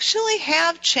we actually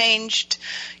have changed,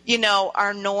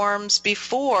 our norms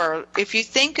before. If you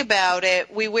think about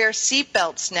it, we wear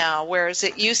seatbelts now, whereas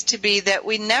it used to be that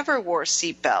we never wore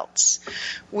seatbelts.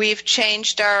 We've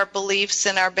changed our beliefs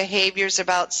and our behaviors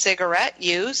about cigarette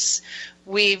use.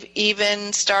 We've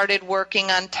even started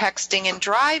working on texting and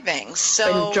driving.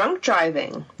 And drunk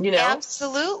driving,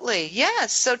 Absolutely,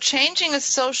 yes. So changing a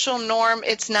social norm,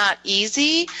 it's not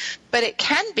easy, but it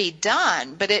can be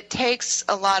done. But it takes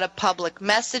a lot of public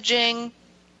messaging.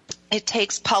 It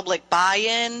takes public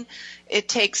buy-in. It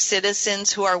takes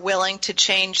citizens who are willing to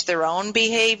change their own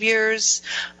behaviors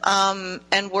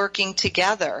and working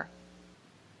together.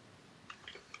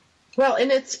 Well,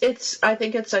 and I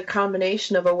think it's a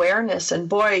combination of awareness, and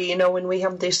boy, when we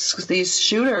have these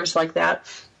shooters like that,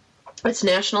 it's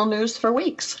national news for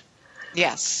weeks.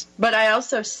 Yes. But I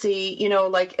also see,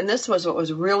 and this was what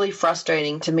was really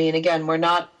frustrating to me, and again, we're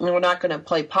not going to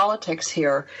play politics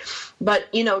here, but,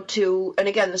 and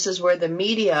again, this is where the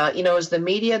media, is the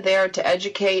media there to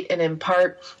educate and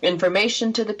impart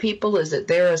information to the people? Is it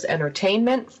there as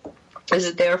entertainment? Is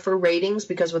it there for ratings?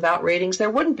 Because without ratings, there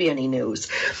wouldn't be any news.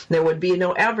 There would be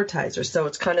no advertisers. So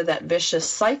it's kind of that vicious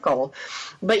cycle.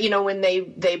 But, when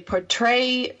they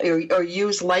portray or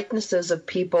use likenesses of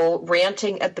people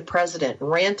ranting at the president,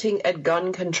 ranting at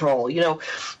gun control,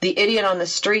 the idiot on the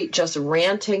street just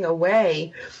ranting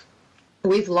away,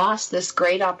 we've lost this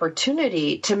great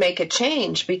opportunity to make a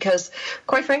change, because,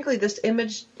 quite frankly, this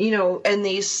image, and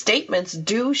these statements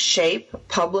do shape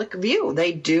public view.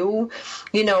 They do,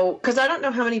 because I don't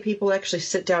know how many people actually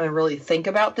sit down and really think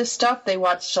about this stuff. They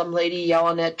watch some lady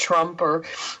yelling at Trump or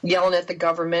yelling at the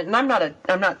government, and I'm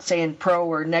not saying pro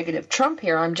or negative Trump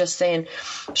here. I'm just saying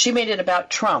she made it about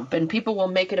Trump, and people will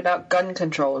make it about gun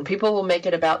control, and people will make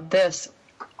it about this.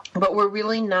 But we're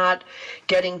really not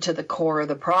getting to the core of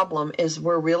the problem. Is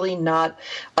we're really not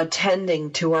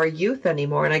attending to our youth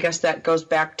anymore. And I guess that goes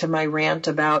back to my rant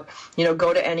about,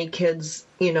 go to any kid's,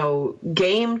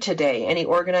 game today, any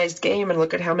organized game, and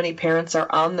look at how many parents are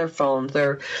on their phones.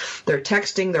 They're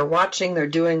texting, they're watching, they're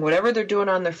doing whatever they're doing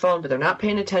on their phone, but they're not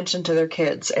paying attention to their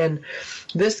kids. And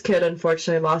this kid,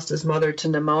 unfortunately, lost his mother to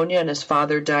pneumonia, and his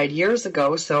father died years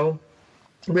ago. So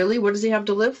really, what does he have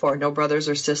to live for? No brothers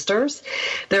or sisters.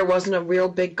 There wasn't a real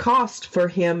big cost for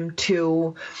him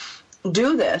to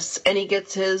do this, and he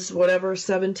gets his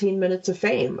 17 minutes of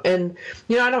fame. And,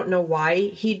 I don't know why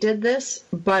he did this,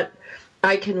 but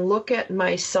I can look at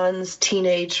my son's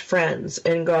teenage friends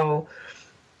and go,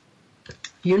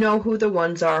 who the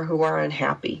ones are who are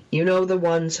unhappy. The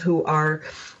ones who are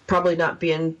probably not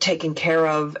being taken care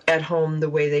of at home the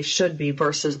way they should be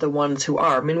versus the ones who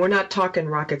are. I mean, we're not talking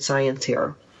rocket science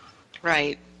here.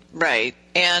 Right.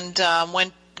 And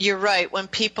when you're right, when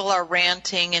people are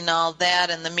ranting and all that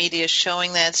and the media is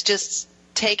showing that, it's just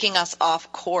taking us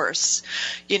off course.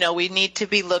 We need to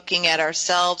be looking at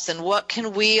ourselves and what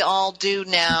can we all do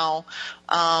now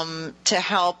to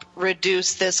help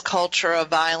reduce this culture of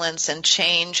violence and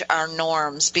change our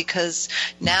norms, because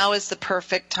now is the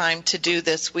perfect time to do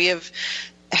this. We have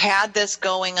had this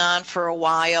going on for a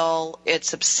while.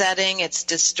 It's upsetting, it's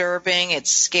disturbing,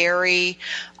 it's scary.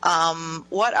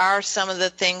 What are some of the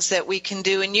things that we can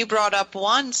do? And you brought up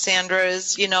one, Sandra,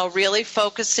 is, really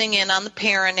focusing in on the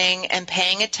parenting and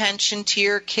paying attention to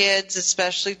your kids,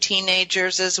 especially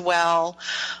teenagers as well.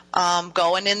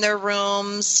 Going in their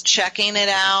rooms, checking it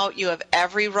out. You have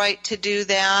every right to do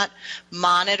that.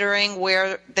 Monitoring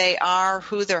where they are,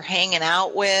 who they're hanging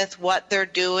out with, what they're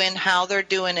doing, how they're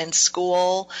doing in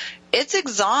school. It's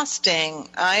exhausting.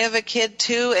 I have a kid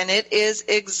too, and it is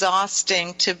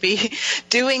exhausting to be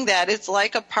doing that. It's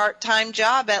like a part-time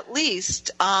job at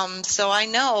least. So I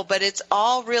know, but it's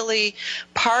all really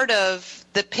part of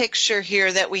the picture here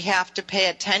that we have to pay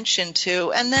attention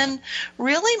to. And then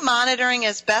really monitoring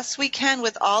as best we can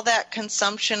with all that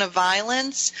consumption of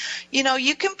violence.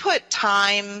 You can put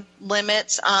time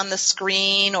limits on the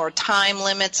screen or time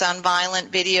limits on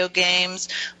violent video games.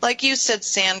 Like you said,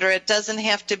 Sandra, it doesn't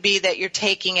have to be that you're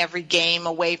taking every game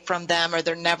away from them or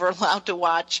they're never allowed to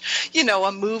watch,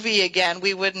 a movie again.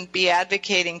 We wouldn't be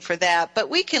advocating for that. But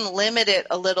we can limit it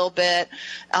a little bit,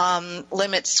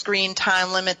 limit screen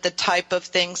time, limit the type of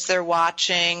things they're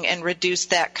watching, and reduce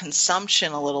that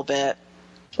consumption a little bit.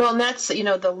 Well, and that's,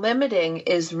 the limiting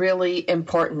is really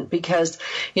important because,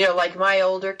 like my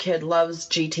older kid loves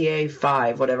GTA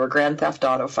 5, whatever, Grand Theft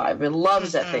Auto 5. He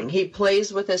loves that thing. He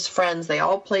plays with his friends. They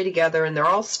all play together, and they're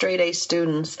all straight-A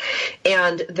students,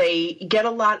 and they get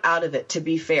a lot out of it, to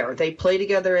be fair. They play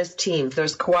together as teams.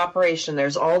 There's cooperation.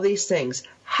 There's all these things.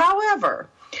 However,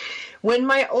 when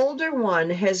my older one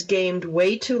has gamed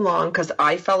way too long because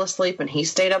I fell asleep and he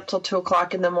stayed up till 2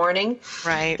 o'clock in the morning,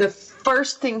 right, the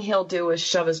first thing he'll do is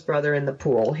shove his brother in the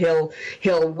pool. He'll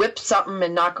whip something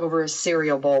and knock over his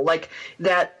cereal bowl. Like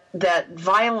that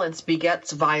violence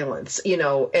begets violence,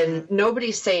 and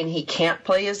nobody's saying he can't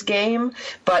play his game,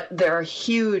 but there are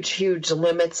huge, huge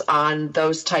limits on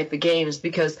those type of games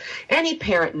because any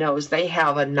parent knows they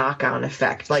have a knock-on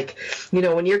effect. Like,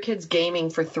 when your kid's gaming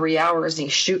for 3 hours,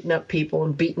 he's shooting up people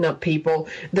and beating up people,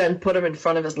 then put him in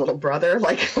front of his little brother.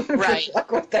 Like, right. Good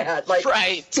luck with that. Like,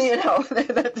 right.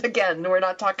 Again, we're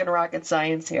not talking rocket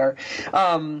science here.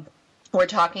 We're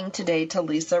talking today to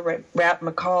Lisa Rapp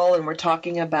McCall, and we're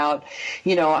talking about,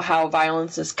 how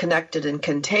violence is connected and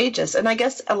contagious. And I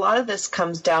guess a lot of this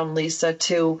comes down, Lisa,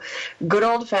 to good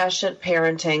old-fashioned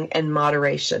parenting and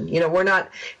moderation. We're not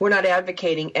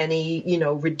advocating any,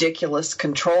 ridiculous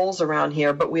controls around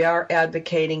here, but we are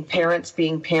advocating parents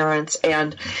being parents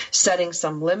and setting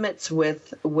some limits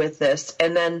with this.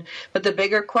 But the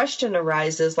bigger question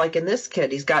arises, like in this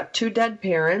kid, he's got 2 dead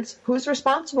parents. Who's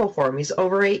responsible for him? He's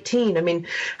over 18. I mean,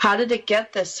 how did it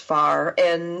get this far?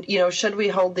 And, should we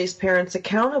hold these parents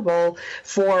accountable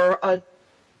for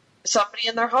somebody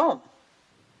in their home?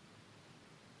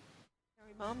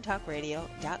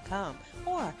 MomTalkRadio.com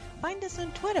or find us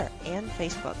on Twitter and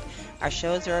Facebook. Our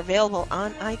shows are available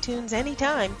on iTunes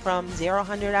anytime from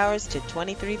 0-100 hours to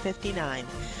 23:59.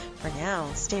 For now,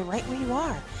 stay right where you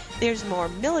are. There's more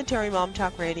Military Mom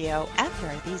Talk Radio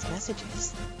after these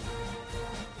messages.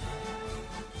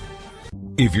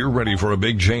 If you're ready for a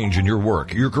big change in your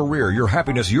work, your career, your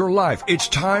happiness, your life, it's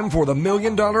time for the $1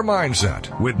 Million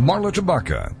Mindset with Marla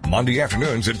Tabaka. Monday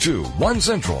afternoons at 2, 1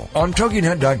 Central on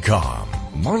TogiNet.com.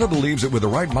 Marla believes that with the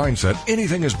right mindset,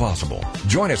 anything is possible.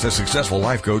 Join us as successful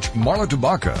life coach Marla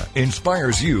Tabaka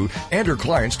inspires you and her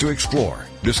clients to explore,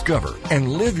 discover,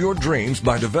 and live your dreams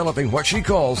by developing what she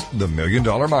calls the $1 Million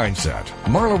Mindset.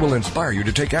 Marla will inspire you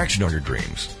to take action on your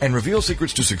dreams and reveal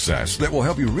secrets to success that will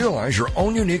help you realize your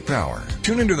own unique power.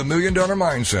 Tune into the $1 Million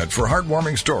Mindset for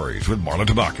heartwarming stories with Marla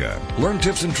Tabaka. Learn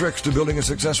tips and tricks to building a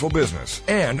successful business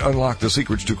and unlock the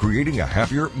secrets to creating a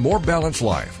happier, more balanced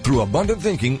life through abundant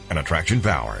thinking and attraction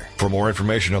power. For more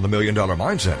information on the $1 Million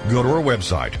Mindset, go to our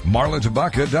website,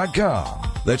 marlatabaka.com.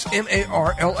 That's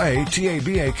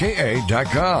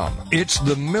MarlaTabaka.com. It's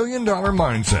the $1 Million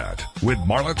Mindset with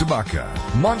Marla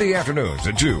Tabaka. Monday afternoons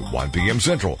at 2, 1 p.m.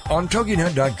 Central on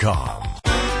TogiNet.com.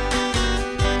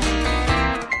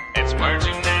 It's words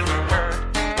you never heard.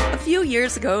 A few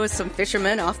years ago, some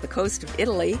fishermen off the coast of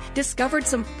Italy discovered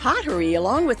some pottery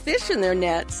along with fish in their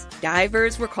nets.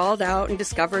 Divers were called out and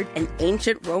discovered an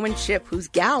ancient Roman ship whose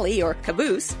galley, or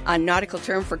caboose, a nautical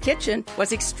term for kitchen,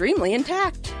 was extremely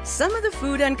intact. Some of the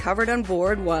food uncovered on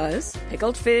board was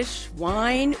pickled fish,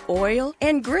 wine, oil,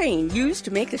 and grain used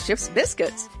to make the ship's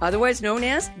biscuits, otherwise known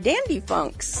as dandy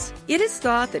funks. It is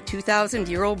thought the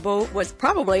 2,000-year-old boat was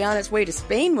probably on its way to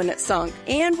Spain when it sunk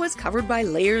and was covered by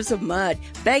layers of mud,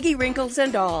 baggy wrinkles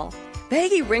and all.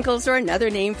 Baggy wrinkles are another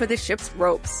name for the ship's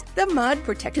ropes. The mud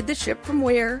protected the ship from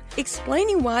wear,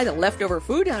 explaining why the leftover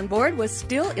food on board was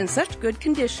still in such good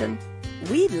condition.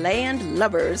 We land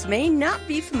lubbers may not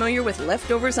be familiar with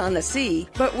leftovers on the sea,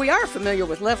 but we are familiar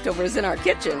with leftovers in our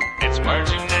kitchen. It's words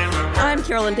you never heard. I'm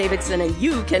Carolyn Davidson, and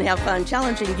you can have fun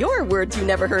challenging your words you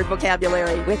never heard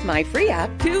vocabulary with my free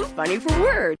app, Too Funny for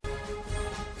Words.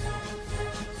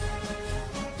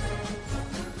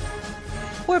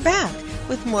 We're back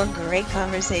with more great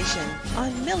conversation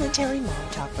on Military Mom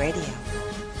Talk Radio.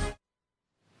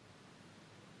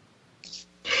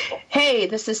 Hey,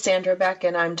 this is Sandra Beck,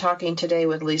 and I'm talking today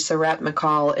with Lisa Rapp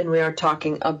McCall, and we are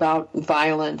talking about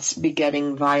violence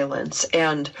begetting violence.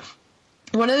 And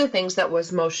one of the things that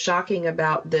was most shocking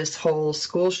about this whole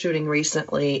school shooting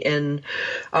recently in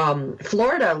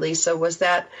Florida, Lisa, was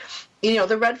that, you know,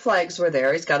 the red flags were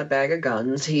there. He's got a bag of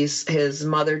guns. His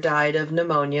mother died of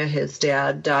pneumonia. His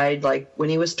dad died when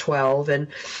he was 12, and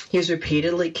he was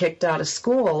repeatedly kicked out of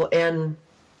school. And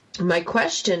my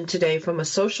question today, from a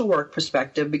social work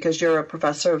perspective, because you're a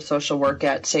professor of social work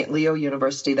at St. Leo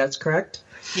University, that's correct?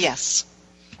 Yes.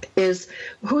 Is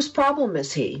whose problem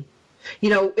is he?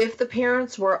 You know, if the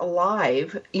parents were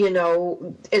alive, you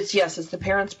know, it's the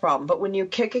parents' problem. But when you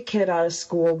kick a kid out of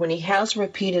school, when he has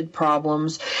repeated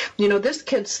problems, you know, this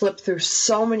kid slipped through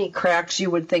so many cracks, you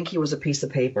would think he was a piece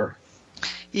of paper.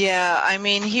 Yeah, I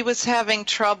mean, he was having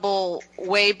trouble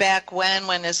way back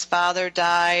when his father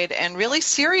died, and really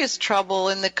serious trouble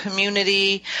in the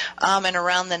community and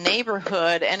around the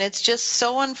neighborhood. And it's just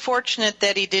so unfortunate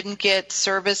that he didn't get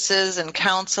services and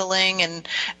counseling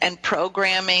and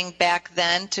programming back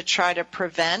then to try to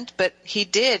prevent. But he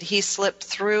did. He slipped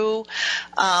through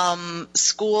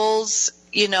schools.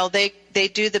 You know, they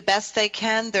do the best they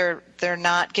can. They're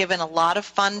not given a lot of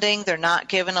funding. They're not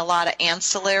given a lot of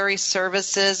ancillary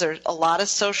services. There's a lot of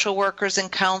social workers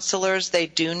and counselors. They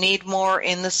do need more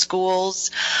in the schools.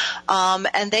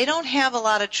 And they don't have a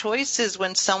lot of choices.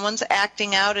 When someone's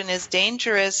acting out and is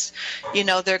dangerous, you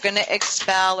know, they're going to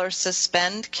expel or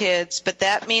suspend kids. But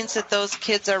that means that those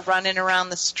kids are running around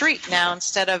the street now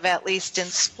instead of at least in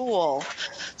school.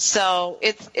 So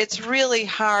it's really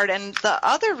hard. And the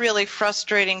other really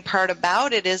frustrating part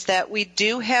about it is that we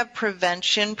do have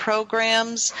prevention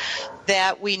programs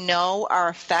that we know are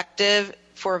effective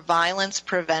for violence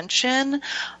prevention.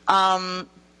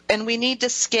 And we need to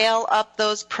scale up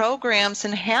those programs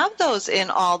and have those in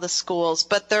all the schools.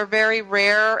 But they're very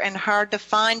rare and hard to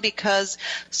find because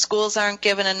schools aren't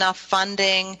given enough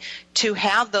funding to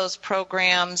have those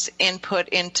programs input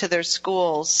into their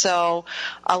schools. So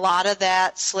a lot of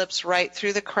that slips right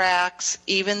through the cracks,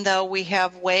 even though we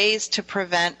have ways to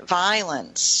prevent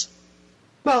violence.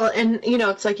 Well, and, you know,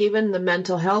 it's like even the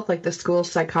mental health, like the school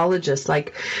psychologist,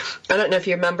 like, I don't know if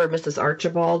you remember Mrs.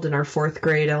 Archibald in our 4th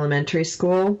grade elementary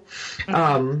school,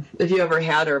 if you ever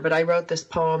had her, but I wrote this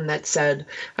poem that said,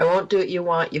 I won't do what you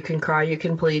want, you can cry, you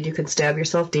can plead, you can stab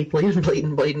yourself deeply and bleed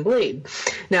and bleed and bleed.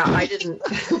 Now, I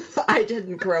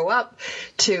didn't grow up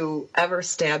to ever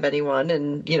stab anyone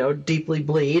and, you know, deeply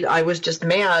bleed. I was just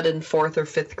mad in 4th or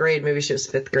 5th grade, maybe she was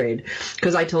 5th grade,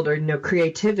 because I told her, you know,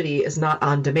 creativity is not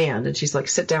on demand. And she's like,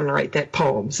 sit down and write that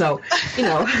poem. So, you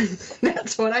know,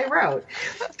 that's what I wrote.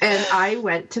 And I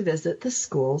went to visit the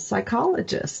school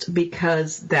psychologist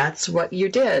because that's what you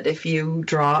did. If you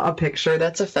draw a picture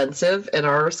that's offensive in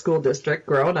our school district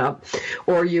growing up,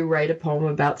 or you write a poem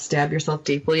about stab yourself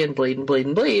deeply and bleed and bleed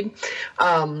and bleed,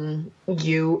 and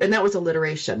that was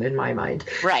alliteration in my mind.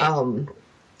 Right.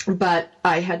 But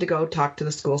I had to go talk to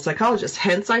the school psychologist.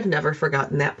 Hence, I've never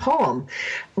forgotten that poem.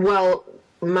 Well,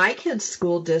 my kid's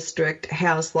school district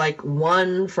has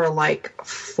one for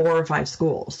 4 or 5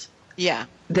 schools. Yeah.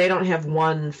 They don't have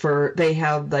one they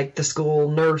have the school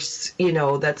nurse, you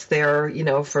know, that's there, you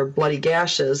know, for bloody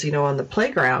gashes, you know, on the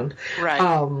playground.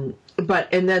 Right.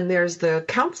 And then there's the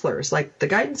counselors, like the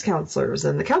guidance counselors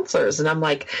and the counselors. And I'm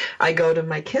like, I go to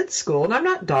my kid's school, and I'm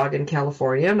not dogging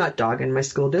California. I'm not dogging my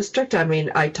school district. I mean,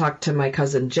 I talked to my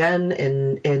cousin Jen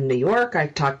in New York. I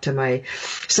talked to my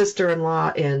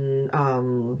sister-in-law in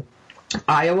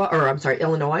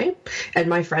Illinois, and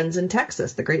my friends in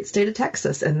Texas, the great state of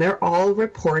Texas, and they're all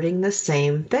reporting the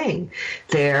same thing.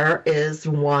 There is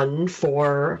one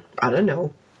for, I don't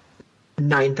know,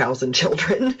 9,000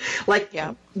 children.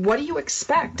 what do you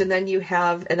expect? And then you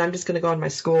have, and I'm just going to go on my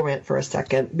school rant for a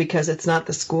second, because it's not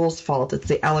the school's fault. It's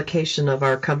the allocation of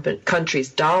our country's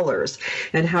dollars.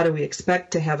 And how do we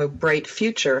expect to have a bright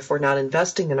future if we're not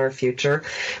investing in our future?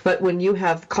 But when you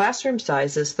have classroom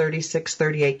sizes, 36,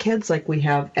 38 kids like we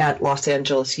have at Los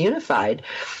Angeles Unified,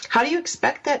 how do you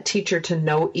expect that teacher to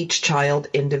know each child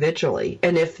individually?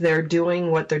 And if they're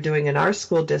doing what they're doing in our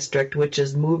school district, which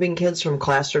is moving kids from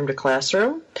classroom to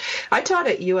classroom. I taught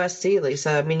at USC,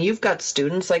 Lisa. I mean, you've got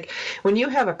students, like when you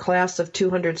have a class of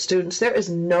 200 students, there is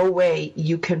no way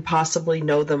you can possibly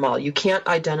know them all. You can't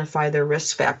identify their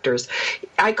risk factors.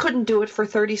 I couldn't do it for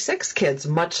 36 kids,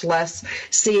 much less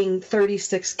seeing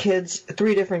 36 kids,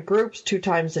 3 different groups 2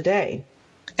 times a day.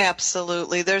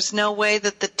 Absolutely. There's no way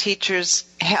that the teachers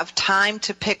have time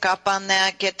to pick up on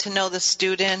that, get to know the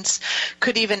students,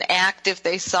 could even act if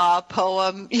they saw a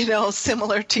poem,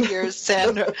 similar to yours,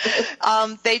 Sandra.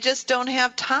 They just don't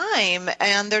have time,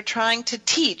 and they're trying to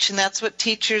teach, and that's what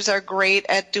teachers are great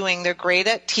at doing. They're great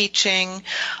at teaching,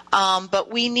 but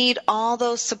we need all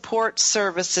those support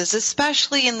services,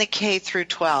 especially in the K through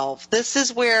 12. This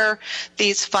is where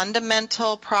these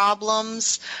fundamental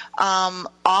problems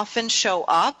often show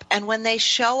up. And when they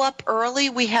show up early,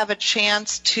 we have a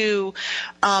chance to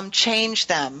change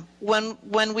them.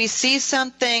 When we see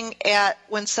something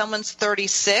when someone's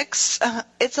 36,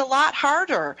 it's a lot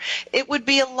harder. It would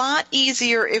be a lot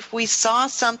easier if we saw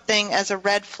something as a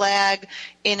red flag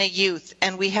in a youth,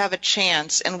 and we have a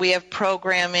chance, and we have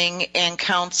programming and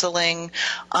counseling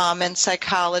and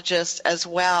psychologists as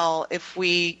well. If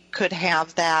we could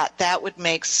have that would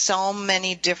make so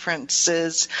many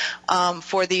differences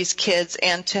for these kids,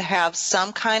 and to have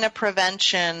some kind of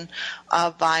prevention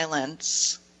of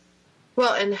violence.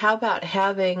 Well, and how about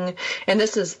having, and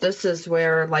this is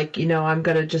where, I'm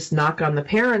going to just knock on the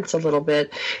parents a little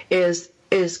bit,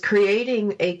 is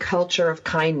creating a culture of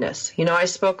kindness. I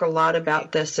spoke a lot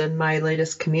about this in my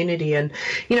latest community, and,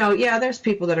 there's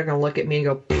people that are going to look at me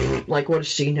and go, like, what does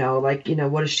she know? Like,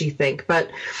 what does she think? But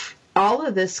all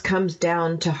of this comes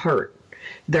down to hurt.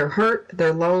 They're hurt,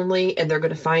 they're lonely, and they're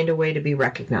going to find a way to be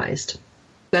recognized.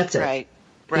 That's it. Right.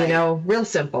 Real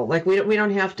simple. Like we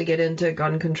don't have to get into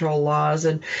gun control laws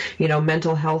and,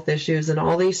 mental health issues and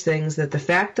all these things. That the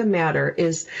fact of the matter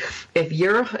is, if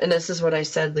you're, and this is what I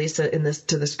said, Lisa,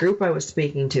 to this group I was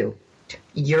speaking to,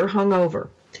 you're hungover.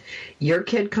 Your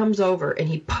kid comes over and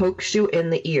he pokes you in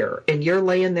the ear and you're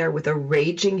laying there with a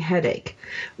raging headache.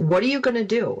 What are you going to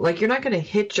do? Like, you're not going to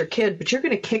hit your kid, but you're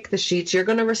going to kick the sheets. You're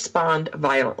going to respond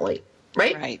violently,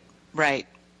 right? Right.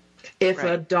 If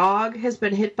a dog has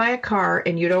been hit by a car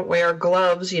and you don't wear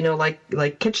gloves,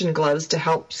 like kitchen gloves to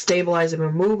help stabilize him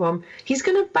and move him, he's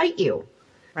going to bite you.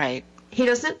 Right. He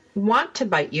doesn't want to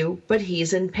bite you, but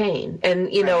he's in pain. And,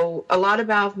 a lot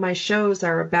about my shows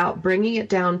are about bringing it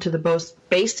down to the most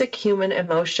basic human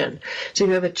emotion. So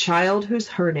you have a child who's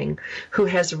hurting, who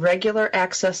has regular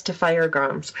access to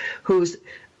firearms, who's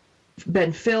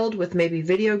been filled with maybe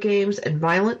video games and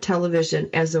violent television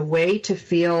as a way to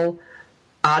feel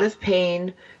out of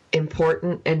pain,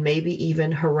 important, and maybe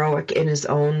even heroic in his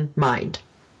own mind.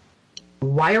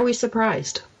 Why are we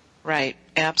surprised? Right,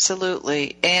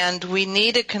 absolutely. And we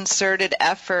need a concerted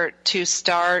effort to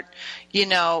start,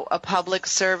 a public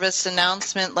service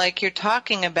announcement like you're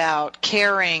talking about,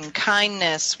 caring,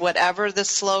 kindness, whatever the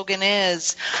slogan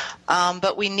is.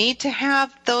 But we need to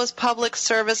have those public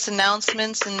service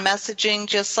announcements and messaging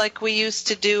just like we used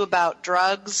to do about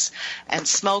drugs and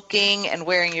smoking and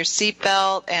wearing your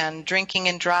seatbelt and drinking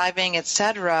and driving,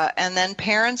 etc. And then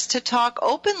parents to talk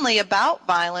openly about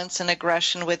violence and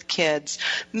aggression with kids.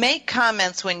 Make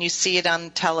comments when you see it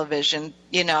on television,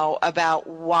 about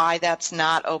why that's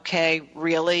not okay,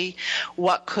 really.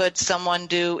 What could someone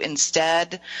do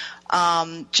instead?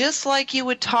 Just like you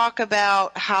would talk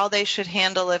about how they should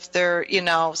handle if they're,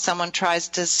 someone tries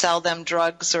to sell them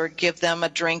drugs or give them a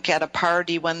drink at a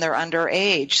party when they're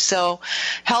underage. So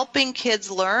helping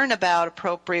kids learn about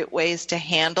appropriate ways to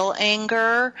handle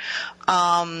anger,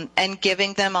 and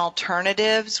giving them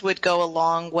alternatives would go a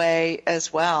long way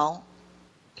as well.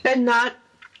 And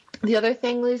the other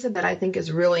thing, Lisa, that I think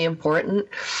is really important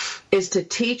is to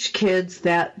teach kids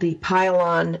that the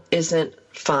pile-on isn't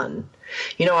fun.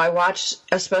 I watch,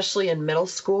 especially in middle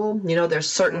school, there's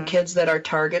certain kids that are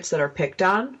targets that are picked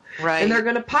on. Right. And they're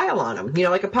going to pile on them,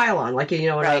 like a pile on, like,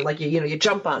 right. like, you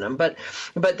jump on them. But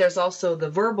there's also the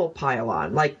verbal pile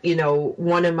on. Like,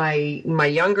 one of my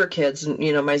younger kids,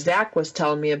 my Zach was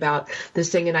telling me about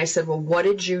this thing. And I said, well, what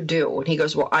did you do? And he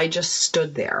goes, well, I just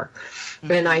stood there.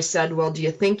 Mm-hmm. And I said, well, do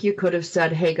you think you could have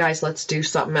said, hey, guys, let's do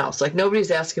something else? Like,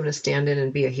 nobody's asking him to stand in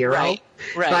and be a hero. Right.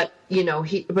 Right. But,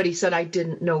 he said, I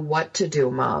didn't know what to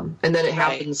do, Mom. And then it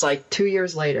happens like 2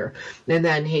 years later. And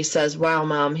then he says, wow,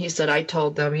 Mom, he said, I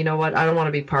told them, you know what? I don't want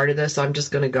to be part of this. I'm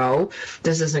just going to go.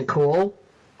 This isn't cool.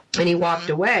 And he walked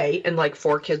away, and like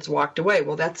 4 kids walked away.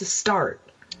 Well, that's a start.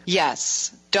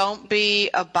 Yes. Don't be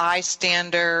a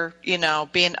bystander, be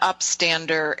an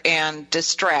upstander and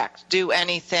distract. Do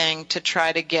anything to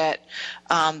try to get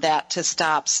that to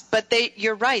stop. But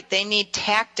you're right. They need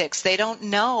tactics. They don't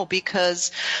know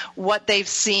because what they've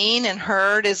seen and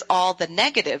heard is all the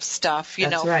negative stuff,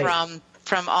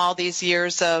 from all these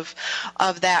years of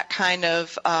that kind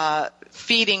of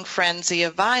feeding frenzy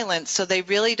of violence. So they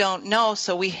really don't know.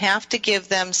 So we have to give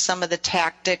them some of the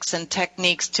tactics and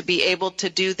techniques to be able to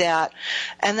do that.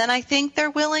 And then I think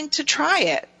they're willing to try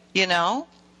it,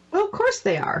 Well, of course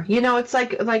they are. It's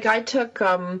like I took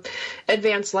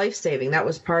advanced life saving. That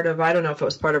was part of, I don't know if it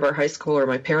was part of our high school or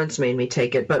my parents made me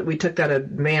take it, but we took that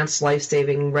advanced life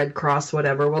saving, Red Cross,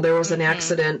 whatever. Well, there was an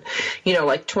accident,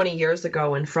 like 20 years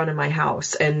ago in front of my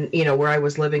house, and, where I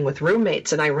was living with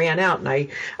roommates, and I ran out and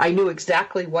I knew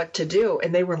exactly what to do.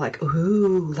 And they were like,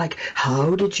 ooh, like,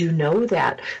 how did you know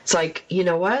that? It's like, you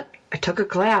know what? I took a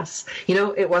class.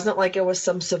 It wasn't like it was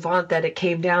some savant that it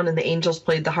came down and the angels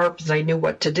played the harps and I knew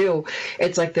what to do.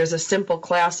 It's like there's a simple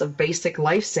class of basic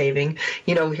life saving.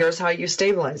 Here's how you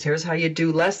stabilize. Here's how you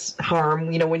do less harm,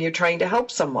 when you're trying to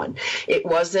help someone. It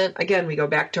wasn't, again, we go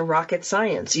back to rocket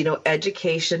science.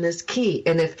 Education is key.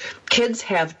 And if kids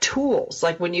have tools,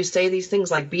 like when you say these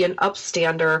things like be an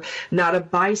upstander, not a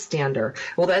bystander.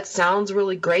 Well, that sounds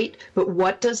really great, but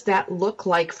what does that look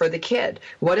like for the kid?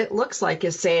 What it looks like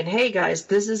is saying, hey, guys,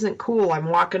 this isn't cool. I'm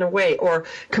walking away. Or,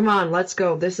 come on, let's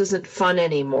go. This isn't fun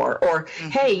anymore. Or,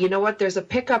 hey, you know what? There's a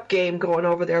pickup game going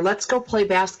over there. Let's go play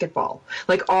basketball.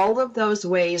 Like, all of those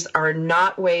ways are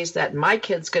not ways that my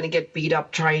kid's going to get beat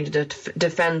up trying to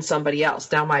defend somebody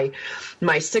else. Now, my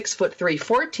 6'3",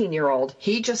 14-year-old,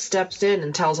 he just steps in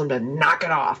and tells them to knock it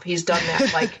off. He's done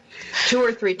that like 2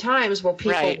 or 3 times. Well,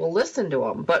 people will listen to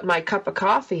him. But my cup of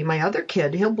coffee, my other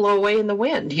kid, he'll blow away in the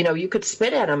wind. You could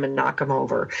spit at him and knock him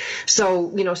over. So,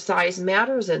 size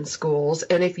matters in schools.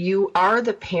 And if you are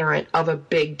the parent of a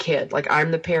big kid, like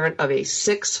I'm the parent of a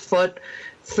 6'3",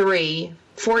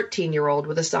 14-year-old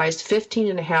with a size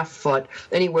 15.5 foot,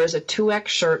 and he wears a 2X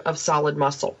shirt of solid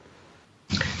muscle,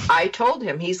 I told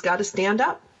him he's got to stand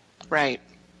up. Right.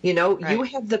 You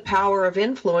have the power of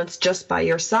influence just by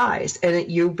your size,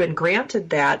 and you've been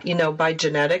granted that, by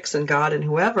genetics and God and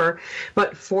whoever,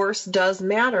 but force does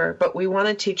matter. But we want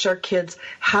to teach our kids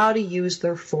how to use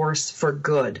their force for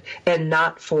good and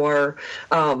not for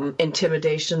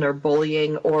intimidation or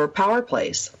bullying or power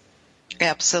plays.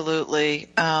 Absolutely.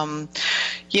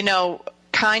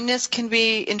 Kindness can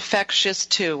be infectious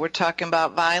too. We're talking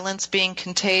about violence being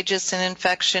contagious and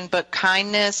infection, but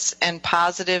kindness and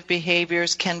positive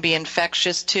behaviors can be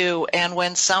infectious too. And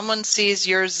when someone sees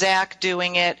your Zach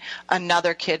doing it,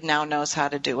 another kid now knows how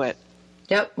to do it.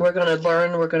 Yep, we're going to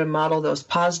learn, we're going to model those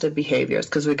positive behaviors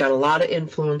because we've got a lot of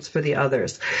influence for the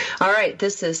others. All right,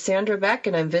 this is Sandra Beck,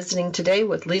 and I'm visiting today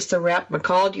with Lisa Rapp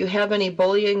McCall. Do you have any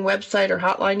bullying website or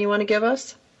hotline you want to give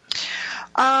us?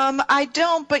 I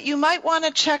don't, but you might want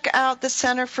to check out the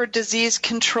Center for Disease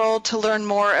Control to learn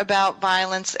more about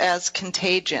violence as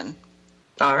contagion.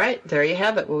 All right, there you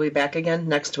have it. We'll be back again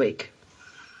next week.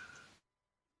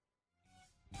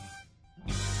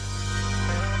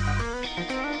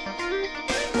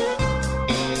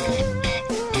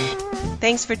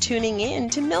 Thanks for tuning in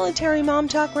to Military Mom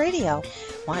Talk Radio.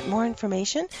 Want more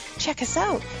information? Check us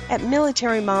out at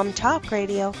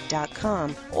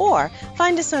militarymomtalkradio.com or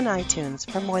find us on iTunes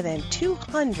for more than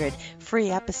 200 free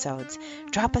episodes.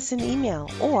 Drop us an email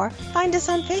or find us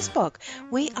on Facebook.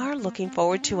 We are looking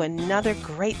forward to another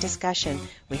great discussion.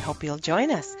 We hope you'll join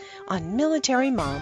us on Military Mom